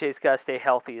 AJ's got to stay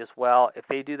healthy as well. If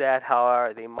they do that,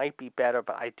 however, they might be better,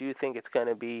 but I do think it's going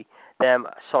to be them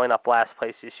showing up last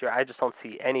place this year. I just don't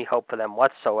see any hope for them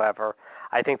whatsoever.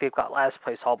 I think they've got last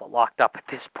place all but locked up at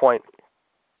this point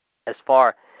as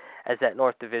far as that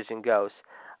North Division goes.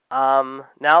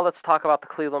 Now let's talk about the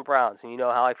Cleveland Browns, and you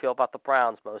know how I feel about the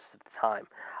Browns most of the time.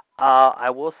 I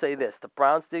will say this. The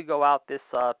Browns did go out this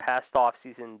past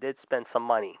offseason and did spend some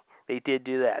money. They did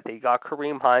do that. They got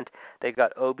Kareem Hunt. They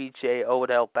got OBJ,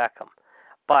 Odell Beckham.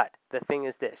 But the thing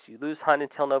is this. You lose Hunt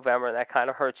until November, and that kind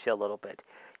of hurts you a little bit.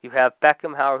 You have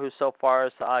Beckham, however, who so far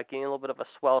is getting a little bit of a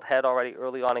swelled head already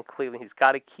early on in Cleveland. He's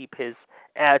got to keep his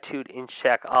attitude in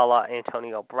check, a la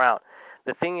Antonio Brown.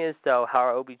 The thing is, though,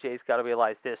 how OBJ's got to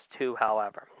realize this, too,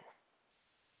 however.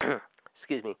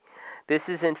 Excuse me. This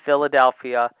is in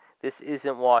Philadelphia. This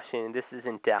isn't Washington. This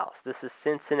isn't Dallas. This is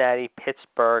Cincinnati,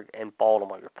 Pittsburgh, and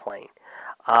Baltimore you're playing.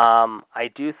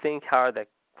 I do think, however, that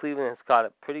Cleveland has got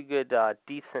a pretty good,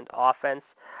 decent offense.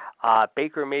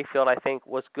 Baker Mayfield, I think,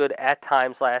 was good at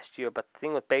times last year, but the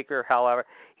thing with Baker, however,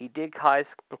 he did kind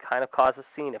of cause a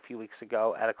scene a few weeks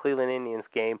ago at a Cleveland Indians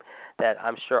game that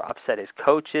I'm sure upset his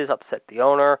coaches, upset the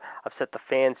owner, upset the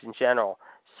fans in general.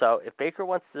 So if Baker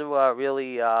wants to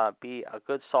really be a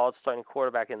good, solid starting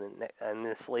quarterback in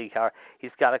this league,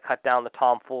 he's got to cut down the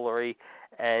tomfoolery.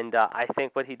 And I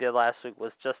think what he did last week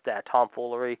was just that,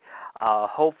 tomfoolery.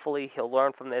 Hopefully he'll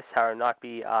learn from this, how to not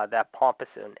be that pompous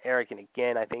and arrogant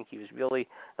again. I think he was really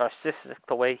narcissistic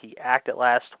the way he acted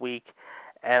last week.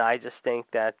 And I just think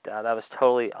that that was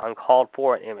totally uncalled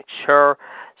for and immature.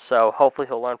 So hopefully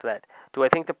he'll learn from that. Do I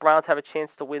think the Browns have a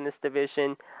chance to win this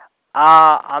division?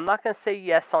 I'm not going to say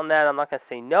yes on that. I'm not going to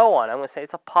say no on it. I'm going to say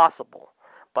it's a possible.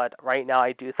 But right now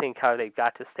I do think how they've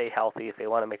got to stay healthy if they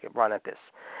want to make a run at this.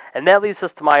 And that leads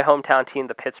us to my hometown team,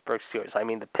 the Pittsburgh Steelers. I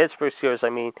mean, the Pittsburgh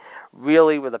Steelers,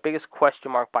 really were the biggest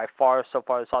question mark by far so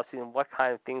far this offseason. What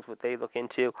kind of things would they look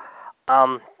into?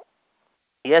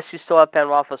 Yes, you still have Ben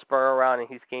Roethlisberger around, and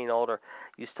he's getting older.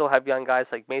 You still have young guys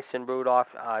like Mason Rudolph,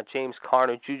 James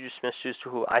Conner, Juju Smith-Schuster,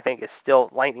 who I think is still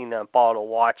lightning the ball to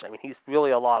watch. I mean, he's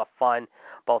really a lot of fun,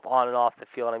 both on and off the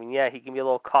field. I mean, yeah, he can be a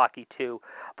little cocky too,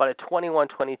 but at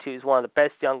 21-22, he's one of the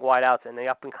best young wideouts and the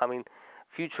up-and-coming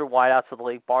future wideouts of the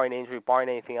league, barring injury, barring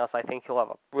anything else. I think he'll have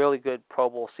a really good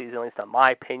Pro Bowl season, at least in my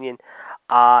opinion.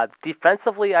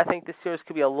 Defensively, I think the Steelers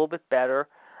could be a little bit better.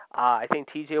 I think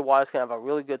T.J. Watt is going to have a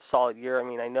really good, solid year. I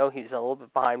mean, I know he's a little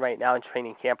bit behind right now in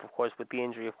training camp, of course, with the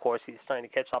injury, of course. He's starting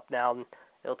to catch up now, and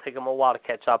it'll take him a while to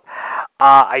catch up.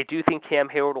 I do think Cam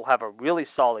Hayward will have a really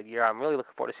solid year. I'm really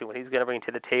looking forward to see what he's going to bring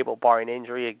to the table, barring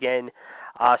injury again.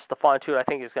 Stephon Tuitt, I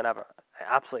think, is going to have an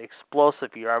absolutely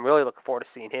explosive year. I'm really looking forward to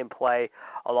seeing him play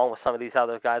along with some of these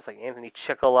other guys like Anthony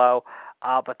Chickillo.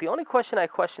 But the only question I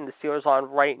question the Steelers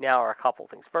on right now are a couple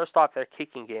things. First off, their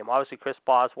kicking game. Obviously, Chris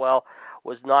Boswell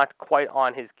was not quite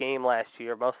on his game last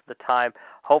year most of the time.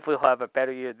 Hopefully he'll have a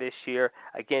better year this year.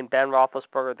 Again, Ben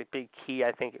Roethlisberger, the big key,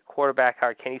 I think, at quarterback.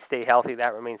 How can he stay healthy?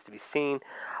 That remains to be seen.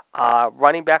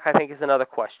 Running back, I think, is another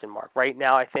question mark. Right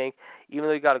now, I think, even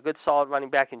though you got a good, solid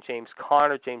running back in James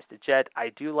Conner, James DeJet, I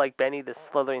do like Benny the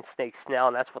Slithering Snake Snell,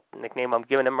 and that's what the nickname I'm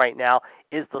giving him right now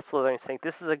is the Slithering Snake.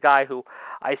 This is a guy who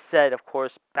I said, of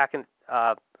course, back in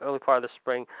early part of the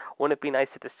spring, wouldn't it be nice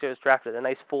if the Steelers drafted a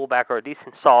nice fullback or a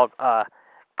decent, solid,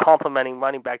 complementing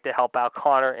running back to help out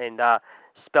Conner and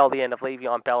spell the end of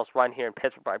Le'Veon Bell's run here in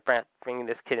Pittsburgh by bringing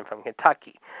this kid in from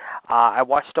Kentucky. I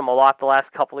watched him a lot the last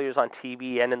couple of years on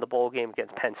TV and in the bowl game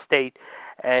against Penn State,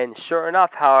 and sure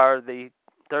enough, however, the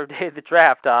third day of the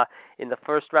draft, in the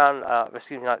first round,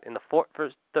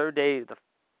 third day of the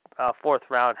fourth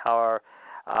round, however,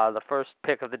 the first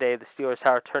pick of the day, the Steelers,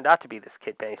 however, turned out to be this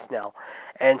kid, Benny Snell.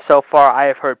 And so far, I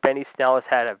have heard Benny Snell has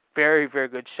had a very, very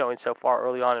good showing so far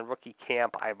early on in rookie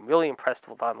camp. I'm really impressed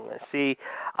with what I'm going to see.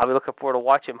 I'll be looking forward to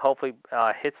watching him hopefully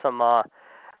hit some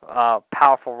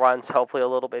powerful runs, hopefully a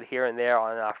little bit here and there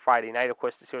on Friday night. Of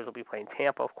course, the Steelers will be playing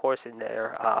Tampa, of course, in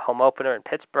their home opener in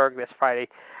Pittsburgh this Friday,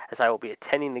 as I will be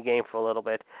attending the game for a little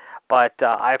bit. But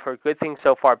I've heard good things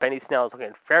so far. Benny Snell is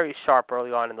looking very sharp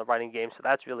early on in the running game, so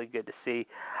that's really good to see.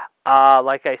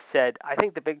 Like I said, I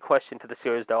think the big question to the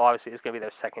Steelers, though, obviously, is going to be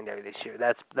their secondary this year.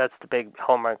 That's the big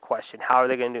home run question. How are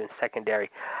they going to do in secondary?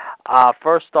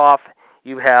 First off,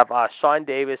 you have Sean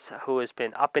Davis, who has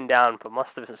been up and down for most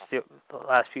of the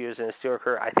last few years in his Steelers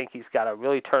career. I think he's got to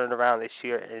really turn it around this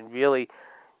year and really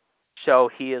show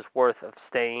he is worth of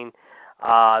staying.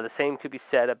 The same could be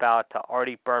said about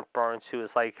Artie Burnt Burns, who is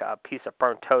like a piece of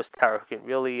burnt toast, who can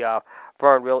really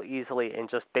burn real easily and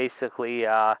just basically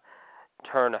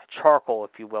turn charcoal,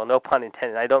 if you will. No pun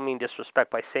intended. I don't mean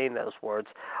disrespect by saying those words,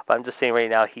 but I'm just saying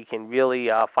right now he can really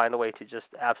find a way to just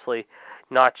absolutely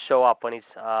not show up when he's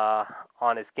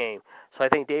on his game. So I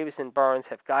think Davis and Burns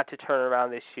have got to turn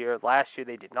around this year. Last year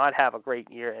they did not have a great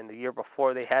year, and the year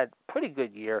before they had a pretty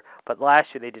good year, but last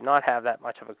year they did not have that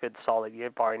much of a good, solid year,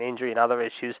 barring injury and other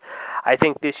issues. I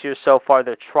think this year so far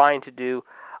they're trying to do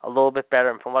a little bit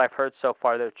better, and from what I've heard so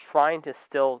far, they're trying to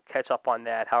still catch up on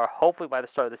that. However, hopefully by the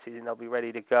start of the season they'll be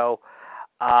ready to go.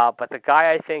 But the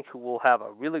guy I think who will have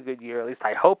a really good year, at least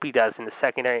I hope he does in the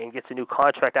secondary and gets a new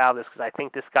contract out of this, because I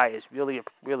think this guy is really,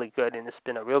 really good and has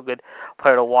been a real good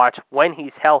player to watch when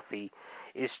he's healthy,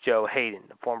 is Joe Hayden,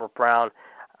 the former Brown,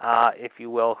 if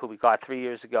you will, who we got 3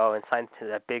 years ago and signed to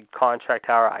that big contract.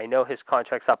 However, I know his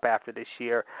contract's up after this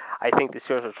year. I think the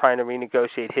Steelers are trying to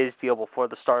renegotiate his deal before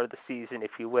the start of the season,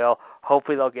 if you will.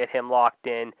 Hopefully they'll get him locked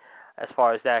in as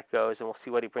far as that goes, and we'll see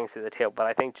what he brings to the table. But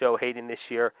I think Joe Hayden this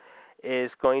year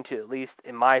is going to, at least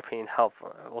in my opinion, help.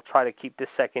 We'll try to keep this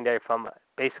secondary from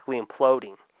basically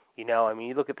imploding. You know, I mean,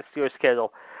 you look at the Steelers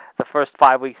schedule, the first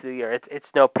 5 weeks of the year, it's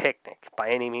no picnic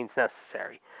by any means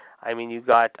necessary. I mean, you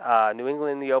got New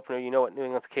England in the opener. You know what New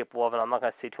England's capable of, and I'm not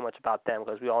going to say too much about them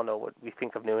because we all know what we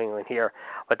think of New England here.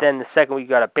 But then the second week, you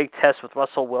got a big test with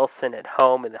Russell Wilson at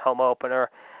home in the home opener,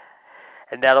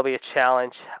 and that'll be a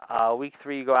challenge. Week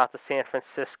 3, you go out to San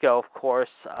Francisco, of course.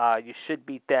 You should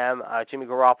beat them. Jimmy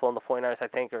Garoppolo and the 49ers, I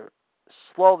think, are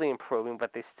slowly improving,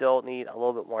 but they still need a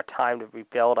little bit more time to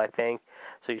rebuild, I think.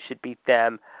 So you should beat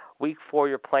them. Week 4,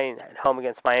 you're playing at home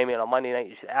against Miami, and on Monday night,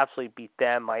 you should absolutely beat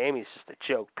them. Miami's just a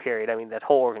joke, period. I mean, that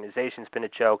whole organization's been a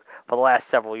joke for the last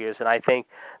several years, and I think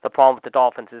the problem with the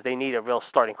Dolphins is they need a real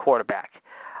starting quarterback.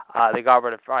 They got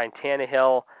rid of Ryan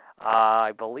Tannehill.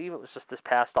 I believe it was just this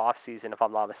past offseason, if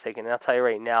I'm not mistaken. And I'll tell you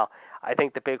right now, I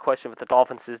think the big question with the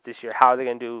Dolphins is this year, how are they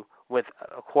going to do with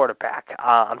a quarterback?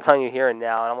 I'm telling you here and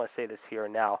now, and I'm going to say this here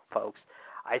and now, folks.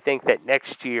 I think that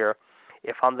next year,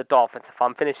 if I'm the Dolphins, if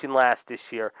I'm finishing last this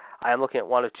year, I am looking at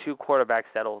one or two quarterbacks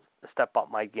that will step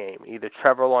up my game. Either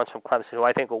Trevor Lawrence from Clemson, who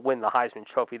I think will win the Heisman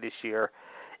Trophy this year,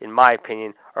 in my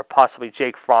opinion, or possibly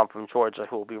Jake Fromm from Georgia,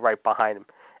 who will be right behind him.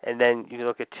 And then you can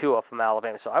look at Tua from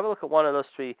Alabama. So I would look at one of those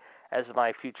three as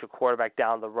my future quarterback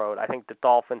down the road. I think the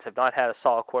Dolphins have not had a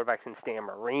solid quarterback since Dan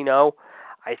Marino.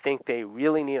 I think they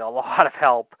really need a lot of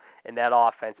help in that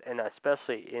offense, and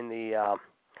especially in the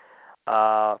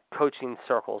coaching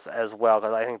circles as well,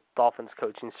 because I think Dolphins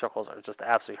coaching circles are just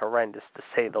absolutely horrendous, to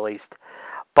say the least.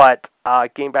 But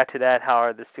getting back to that,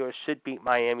 however, the Steelers should beat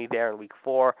Miami there in Week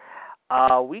 4.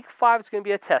 Week 5 is going to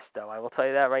be a test, though. I will tell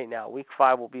you that right now. Week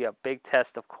 5 will be a big test,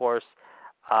 of course,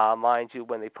 mind you,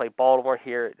 when they play Baltimore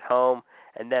here at home,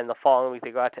 and then the following week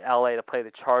they go out to L.A. to play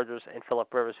the Chargers and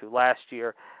Phillip Rivers, who last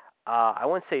year, I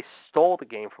wouldn't say stole the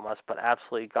game from us, but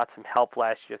absolutely got some help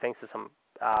last year thanks to some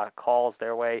calls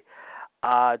their way.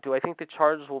 Do I think the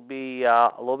Chargers will be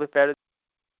a little bit better?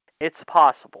 It's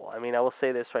possible. I mean, I will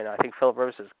say this right now. I think Phillip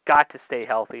Rivers has got to stay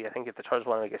healthy. I think if the Chargers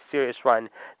want to make a serious run,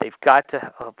 they've got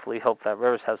to hopefully hope that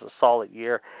Rivers has a solid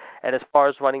year. And as far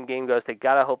as running game goes, they've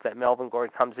got to hope that Melvin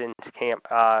Gordon comes into camp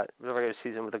the regular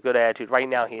season with a good attitude. Right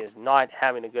now, he is not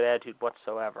having a good attitude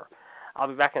whatsoever. I'll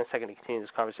be back in a second to continue this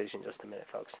conversation in just a minute,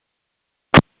 folks.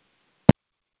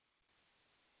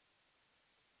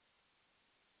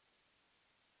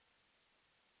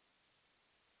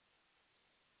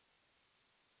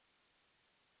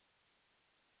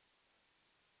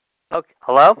 Okay.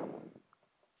 Hello?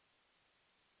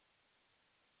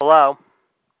 Hello?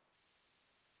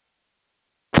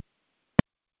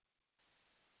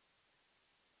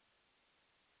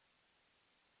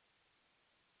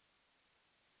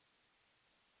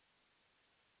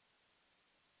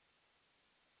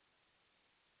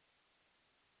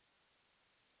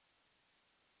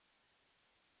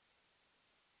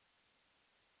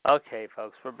 Okay,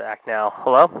 folks, we're back now.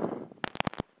 Hello?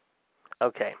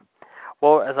 Okay.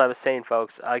 Well, as I was saying,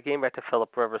 folks, getting back to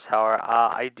Phillip Rivers, however,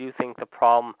 I do think the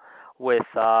problem with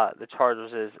the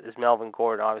Chargers is Melvin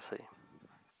Gordon, obviously.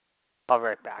 I'll be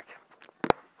right back.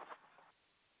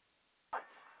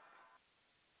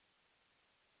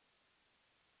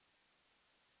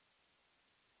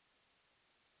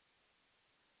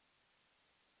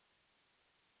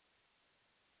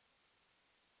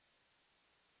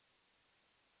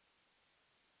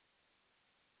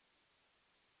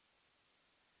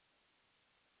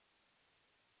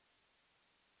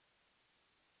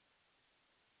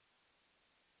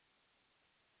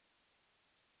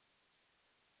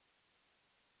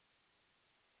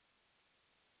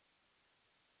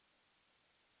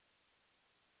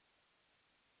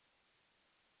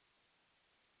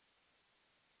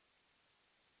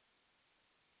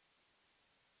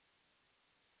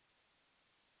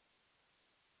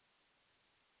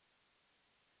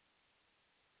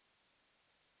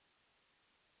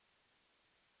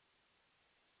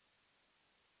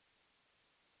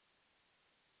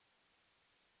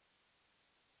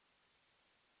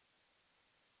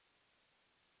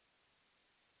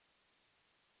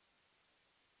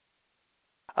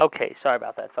 Okay, sorry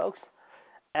about that, folks.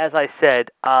 As I said,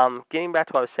 getting back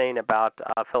to what I was saying about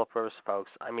Phillip Rivers, folks,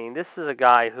 I mean, this is a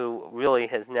guy who really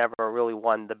has never really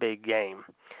won the big game.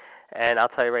 And I'll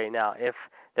tell you right now, if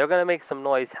they're going to make some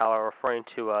noise, however, referring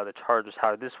to the Chargers,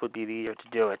 how this would be the year to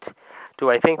do it.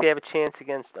 Do I think they have a chance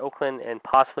against Oakland and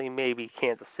possibly maybe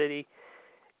Kansas City?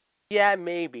 Yeah,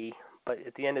 maybe. But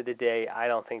at the end of the day, I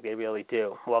don't think they really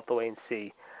do. We'll have to wait and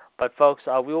see. But, folks,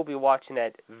 we will be watching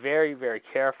that very, very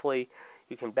carefully.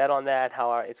 You can bet on that.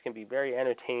 However, it's going to be very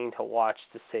entertaining to watch,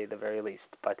 to say the very least.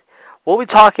 But we'll be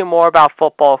talking more about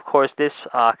football, of course, this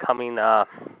coming Monday,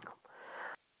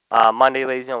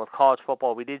 ladies and gentlemen, with college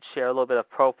football. We did share a little bit of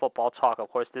pro football talk, of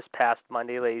course, this past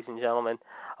Monday, ladies and gentlemen.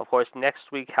 Of course,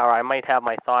 next week, however, I might have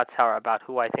my thoughts, however, about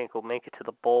who I think will make it to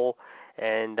the bowl.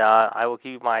 And I will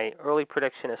give you my early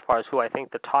prediction as far as who I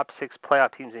think the top 6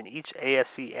 playoff teams in each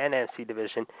AFC and NFC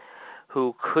division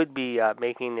who could be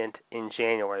making it in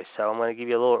January. So I'm going to give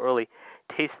you a little early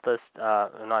tasteless,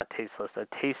 not tasteless, a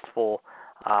tasteful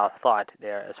thought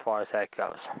there as far as that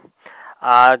goes.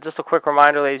 Just a quick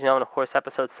reminder, ladies and gentlemen, of course,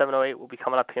 episode 708 will be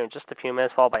coming up here in just a few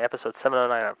minutes, followed by episode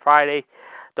 709 on Friday.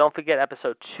 Don't forget,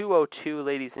 episode 202,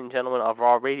 ladies and gentlemen, of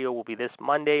Raw Radio will be this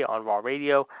Monday on Raw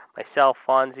Radio. Myself,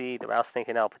 Fonzie, the Rattlesnake,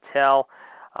 and El Patel,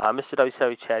 Mr.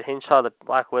 WCW Chad Hinshaw, the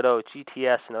Black Widow,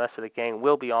 GTS, and the rest of the gang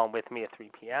will be on with me at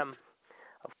 3 p.m.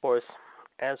 Of course,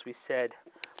 as we said,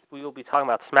 we will be talking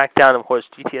about SmackDown. Of course,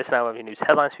 GTS and I will have your news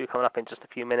headlines for you coming up in just a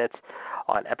few minutes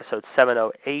on episode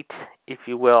 708, if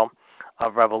you will,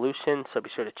 of Revolution. So be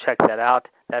sure to check that out.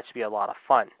 That should be a lot of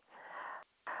fun.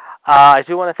 I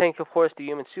do want to thank, of course, the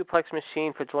Human Suplex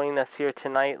Machine for joining us here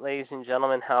tonight, ladies and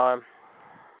gentlemen. Like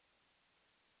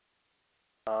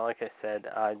I said,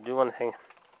 I do want to thank.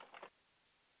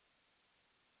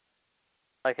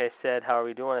 Like I said, however,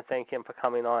 we do want to thank him for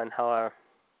coming on. However,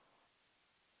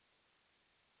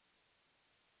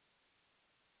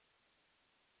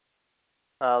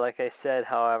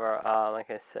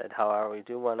 we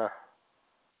do want to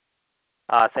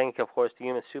thank, of course, the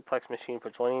Human Suplex Machine for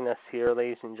joining us here,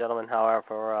 ladies and gentlemen.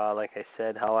 However, like I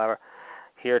said,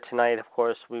 here tonight, of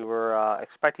course, we were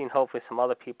expecting hopefully some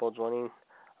other people joining.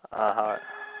 Like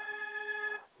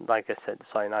I said,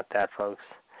 sorry, not that, folks.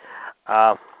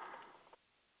 Like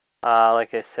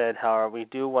I said, however, we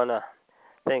do want to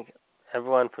thank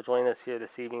everyone for joining us here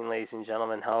this evening, ladies and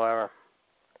gentlemen. However,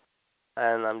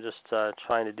 and I'm just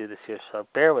trying to do this here, so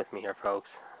bear with me here, folks.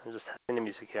 I'm just having the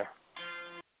music here.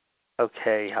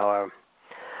 Okay, however.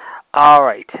 All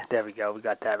right, there we go. We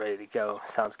got that ready to go.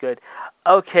 Sounds good.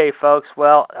 Okay, folks.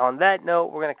 Well, on that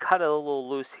note, we're going to cut it a little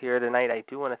loose here tonight. I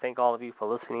do want to thank all of you for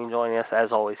listening and joining us.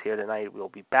 As always, here tonight, we'll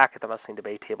be back at the Wrestling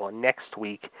Debate Table next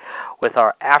week with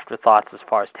our afterthoughts as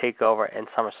far as TakeOver and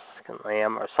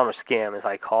SummerSlam, or SummerScam as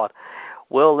I call it.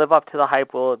 Will it live up to the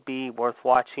hype? Will it be worth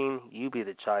watching? You be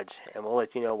the judge, and we'll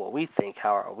let you know what we think,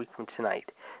 however, a week from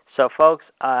tonight. So, folks,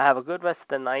 have a good rest of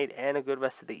the night and a good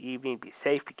rest of the evening. Be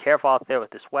safe. Be careful out there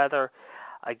with this weather.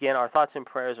 Again, our thoughts and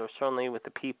prayers are certainly with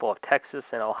the people of Texas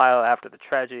and Ohio after the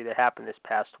tragedy that happened this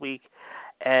past week.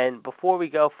 And before we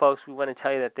go, folks, we want to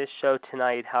tell you that this show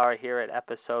tonight, however, here at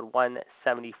episode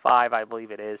 175, I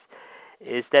believe it is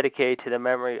dedicated to the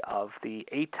memory of the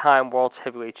 8-time World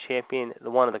Heavyweight Champion,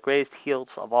 one of the greatest heels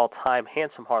of all time,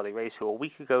 Handsome Harley Race, who a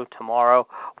week ago tomorrow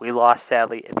we lost,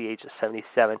 sadly, at the age of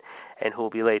 77, and who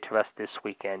will be laid to rest this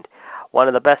weekend. One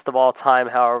of the best of all time,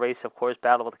 however, race, of course,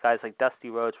 battled with guys like Dusty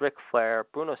Rhodes, Ric Flair,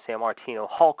 Bruno Sammartino,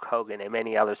 Hulk Hogan, and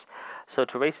many others. So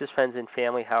to Race's friends and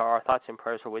family, however, our thoughts and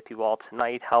prayers are with you all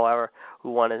tonight. However,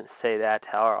 we want to say that,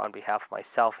 however, on behalf of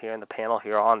myself here in the panel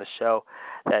here on the show,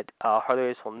 that Harley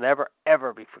Race will never,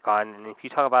 ever be forgotten. And if you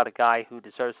talk about a guy who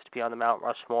deserves to be on the Mount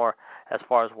Rushmore as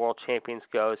far as world champions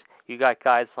goes, you got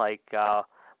guys like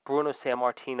Bruno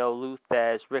Sammartino, Lou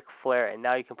Thesz, Ric Flair, and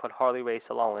now you can put Harley Race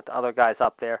along with other guys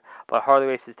up there. But Harley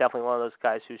Race is definitely one of those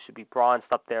guys who should be bronzed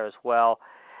up there as well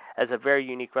as a very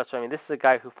unique wrestler. I mean, this is a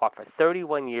guy who fought for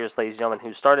 31 years, ladies and gentlemen,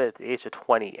 who started at the age of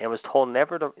 20 and was told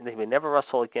he would never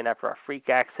wrestle again after a freak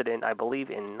accident, I believe,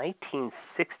 in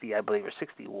 1960, or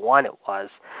 61 it was.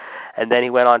 And then he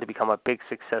went on to become a big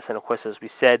success. And, of course, as we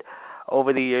said,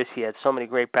 over the years, he had so many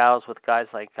great battles with guys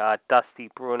like Dusty,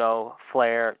 Bruno,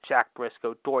 Flair, Jack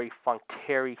Briscoe, Dory Funk,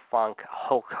 Terry Funk,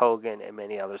 Hulk Hogan, and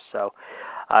many others. So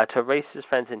to Race's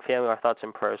friends and family, our thoughts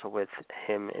and prayers are with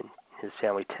him and his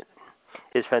family,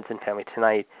 his friends and family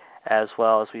tonight, as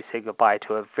well as we say goodbye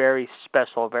to a very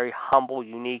special, very humble,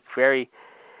 unique, very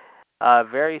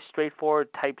straightforward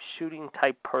type, shooting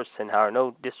type person. However,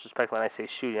 no disrespect when I say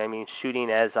shooting. I mean shooting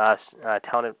as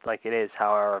talented like it is,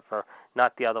 however,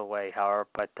 not the other way, however.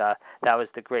 But that was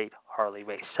the great Harley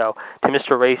Race. So to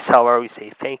Mr. Race, however, we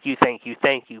say thank you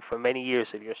for many years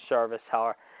of your service,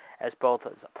 however, as both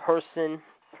as a person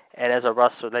and as a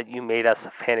wrestler, that you made us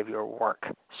a fan of your work,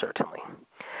 certainly.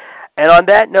 And on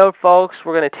that note, folks,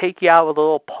 we're going to take you out with a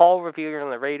little Paul Revere and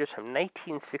the Raiders from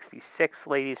 1966,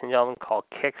 ladies and gentlemen, called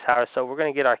Kicks. So we're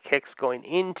going to get our kicks going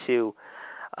into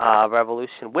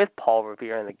Revolution with Paul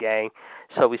Revere and the gang.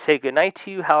 So we say goodnight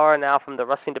to you, however, now from the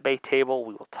Wrestling Debate Table.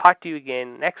 We will talk to you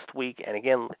again next week, and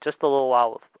again, just a little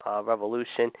while with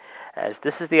Revolution, as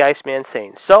this is the Iceman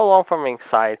saying so long from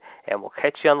ringside, and we'll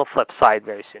catch you on the flip side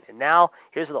very soon. And now,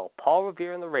 here's a little Paul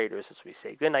Revere and the Raiders as we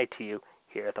say goodnight to you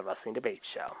here at the Wrestling Debate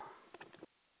Show.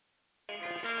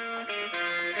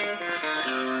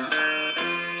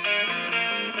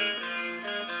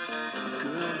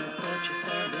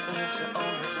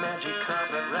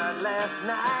 Last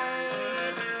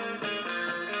night,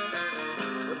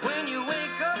 but when you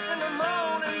wake up in the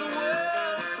morning, the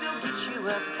world still gets you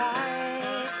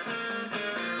uptight.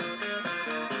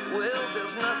 Well,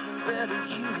 there's nothing better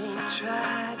you ain't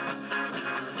tried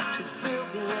to fill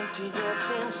the emptiness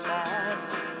inside.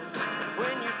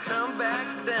 When you come back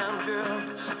down, girl,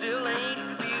 still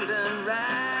ain't feeling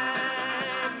right.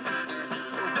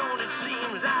 Don't it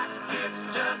seem like it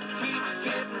just keeps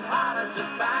getting harder to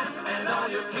find, and all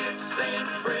your kicks ain't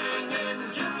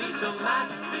bringing you peace of mind.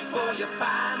 Before you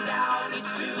find out it's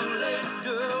too late,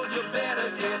 girl, you better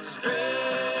get straight.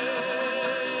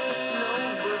 No,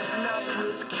 but not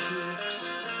with kicks.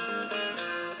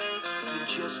 You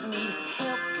just need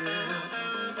help, girl.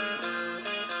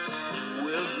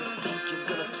 Well, you think you're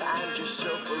gonna find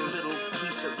yourself a little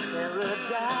piece of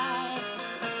paradise,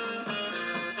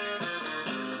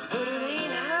 but it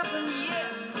ain't happened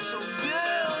yet. So,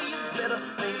 girl, you better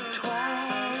think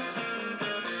twice.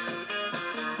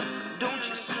 Don't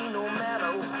you see, no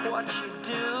matter what you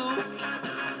do,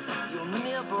 you'll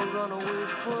never run away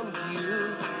from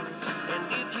you. And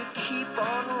if you keep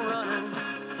on running,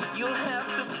 you'll have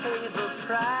to pay the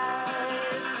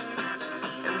price.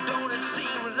 And don't it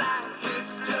seem like it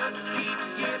just keeps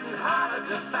getting harder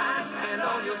to find, and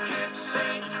all your kicks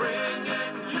ain't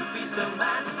bringing you peace of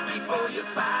mind. Before you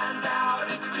find out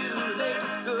it's too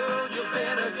late, girl, you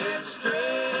better get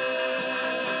straight.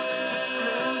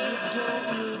 No, you don't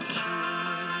need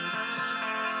keys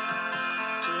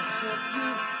to help you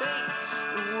face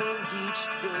the world each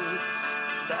day.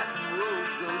 That road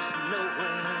goes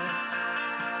nowhere.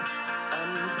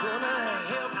 I'm gonna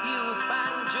help you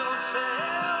find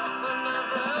yourself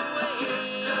another way. It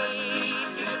just keeps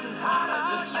getting harder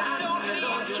to find, and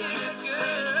all your kicks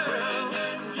ain't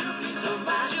bringing you peace of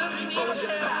mind. Before you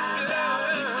find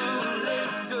out it's too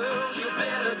late, girl, you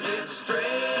better get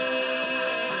straight.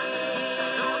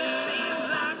 Don't it seem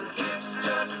like it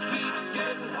just keeps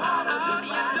getting harder to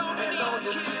find, and all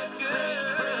your kicks ain't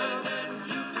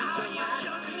bringing you peace of mind.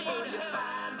 Before you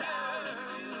find out it's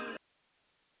too late.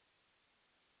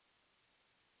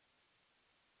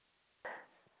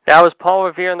 That was Paul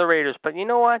Revere and the Raiders. But you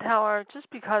know what, Howard? Just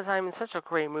because I'm in such a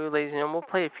great mood, ladies and gentlemen, we'll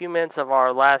play a few minutes of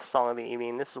our last song of the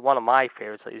evening. This is one of my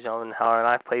favorites, ladies and gentlemen, Howard, and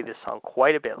I've played this song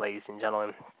quite a bit, ladies and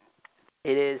gentlemen.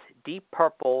 It is Deep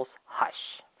Purple's Hush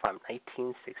from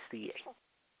 1968.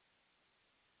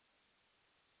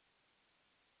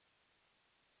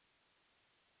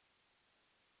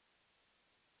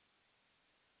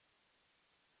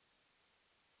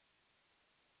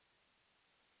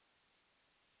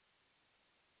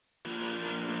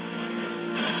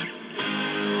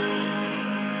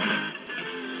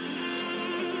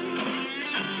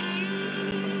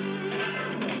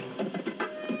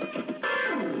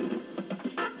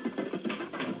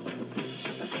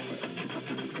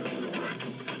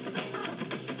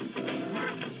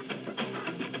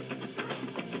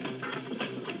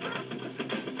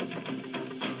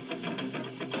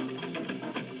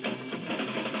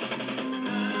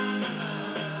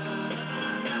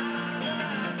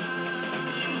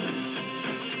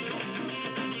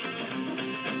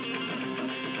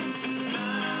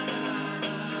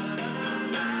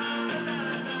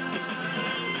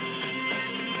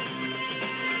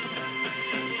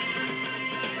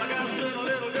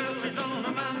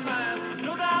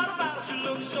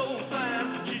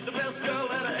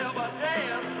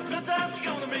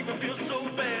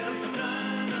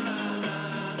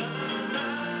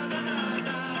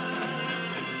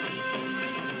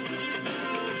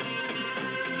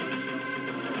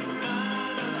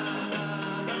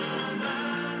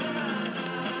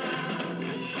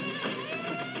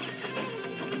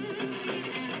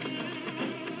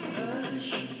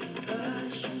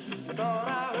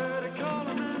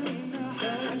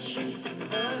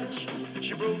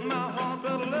 She broke my heart,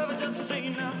 but I love her just the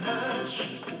same. Now hush,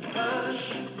 hush.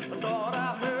 I thought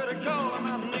I heard her calling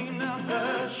my name. Now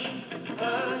hush,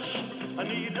 hush. I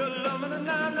need her loving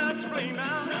and I'm not explain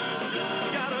now.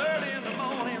 You got her early in the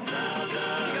morning. You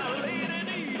got her late in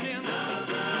the evening. Oh,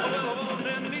 well, I want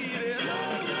and need it.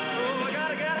 Oh, I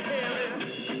gotta have it.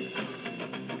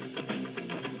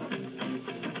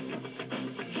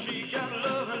 She got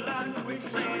loving like a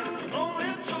quicksand. Only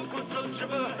a choke with touch of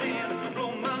her hand.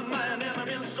 Blow my mind and I'm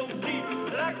in so deep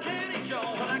that I can't eat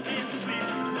y'all and I can't sleep.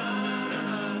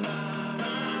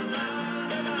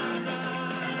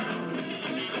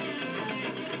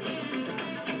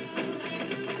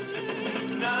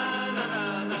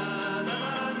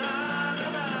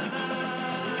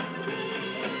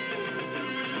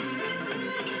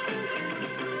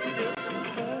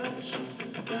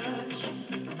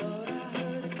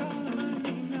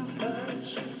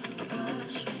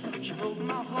 She broke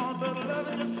my heart, but I love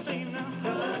it just the same. Now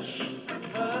hush,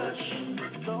 hush.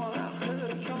 Thought I heard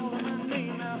her calling my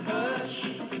name. Now hush,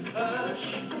 hush.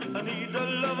 I need the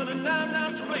loving and I'm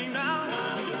not to blame now.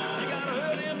 You got her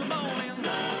early in the morning. You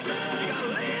got her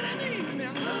late in the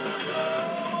evening.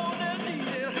 Oh, I need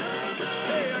it.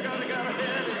 Hey, I gotta have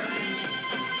it.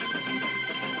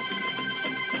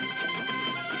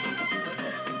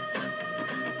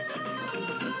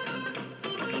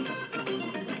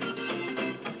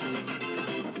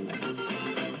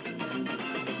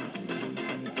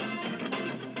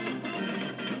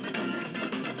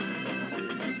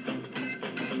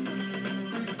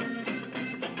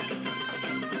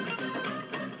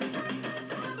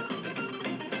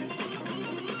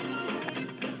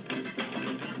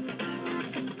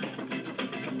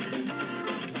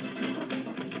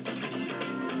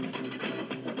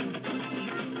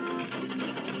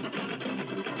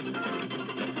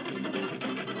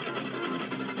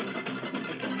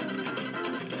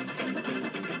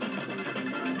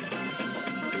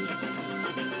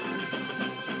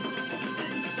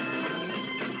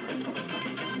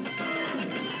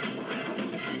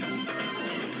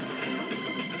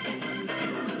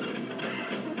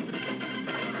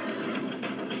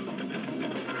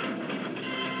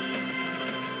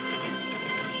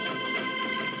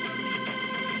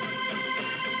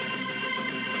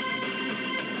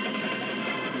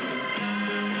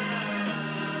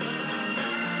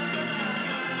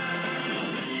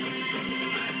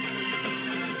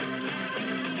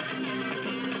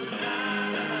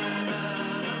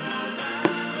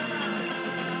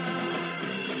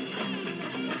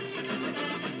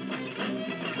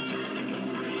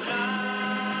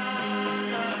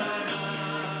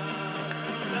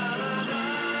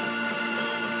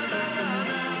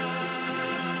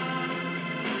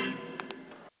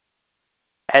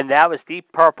 And that was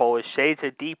Deep Purple with Shades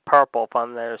of Deep Purple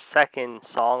from their second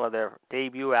song of their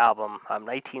debut album,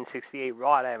 1968.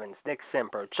 Rod Evans, Nick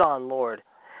Simper, John Lord,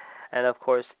 and of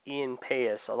course Ian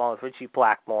Paice, along with Richie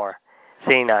Blackmore,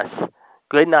 saying us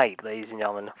good night, ladies and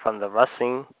gentlemen, from the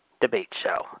Wrestling Debate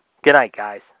Show. Good night,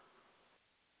 guys.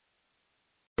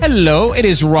 Hello, it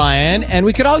is Ryan, and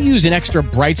we could all use an extra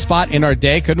bright spot in our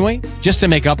day, couldn't we? Just to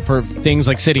make up for things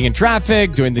like sitting in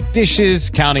traffic, doing the dishes,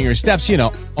 counting your steps, you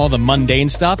know, all the mundane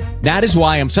stuff. That is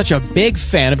why I'm such a big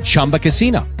fan of Chumba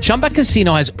Casino. Chumba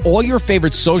Casino has all your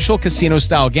favorite social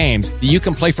casino-style games that you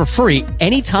can play for free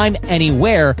anytime,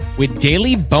 anywhere with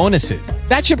daily bonuses.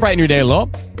 That should brighten your day a little.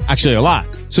 Actually, a lot.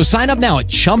 So sign up now at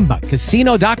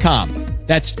ChumbaCasino.com.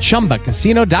 That's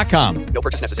ChumbaCasino.com. No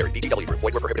purchase necessary. WCWUS.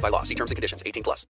 Void where prohibited by law. See terms and conditions. 18+.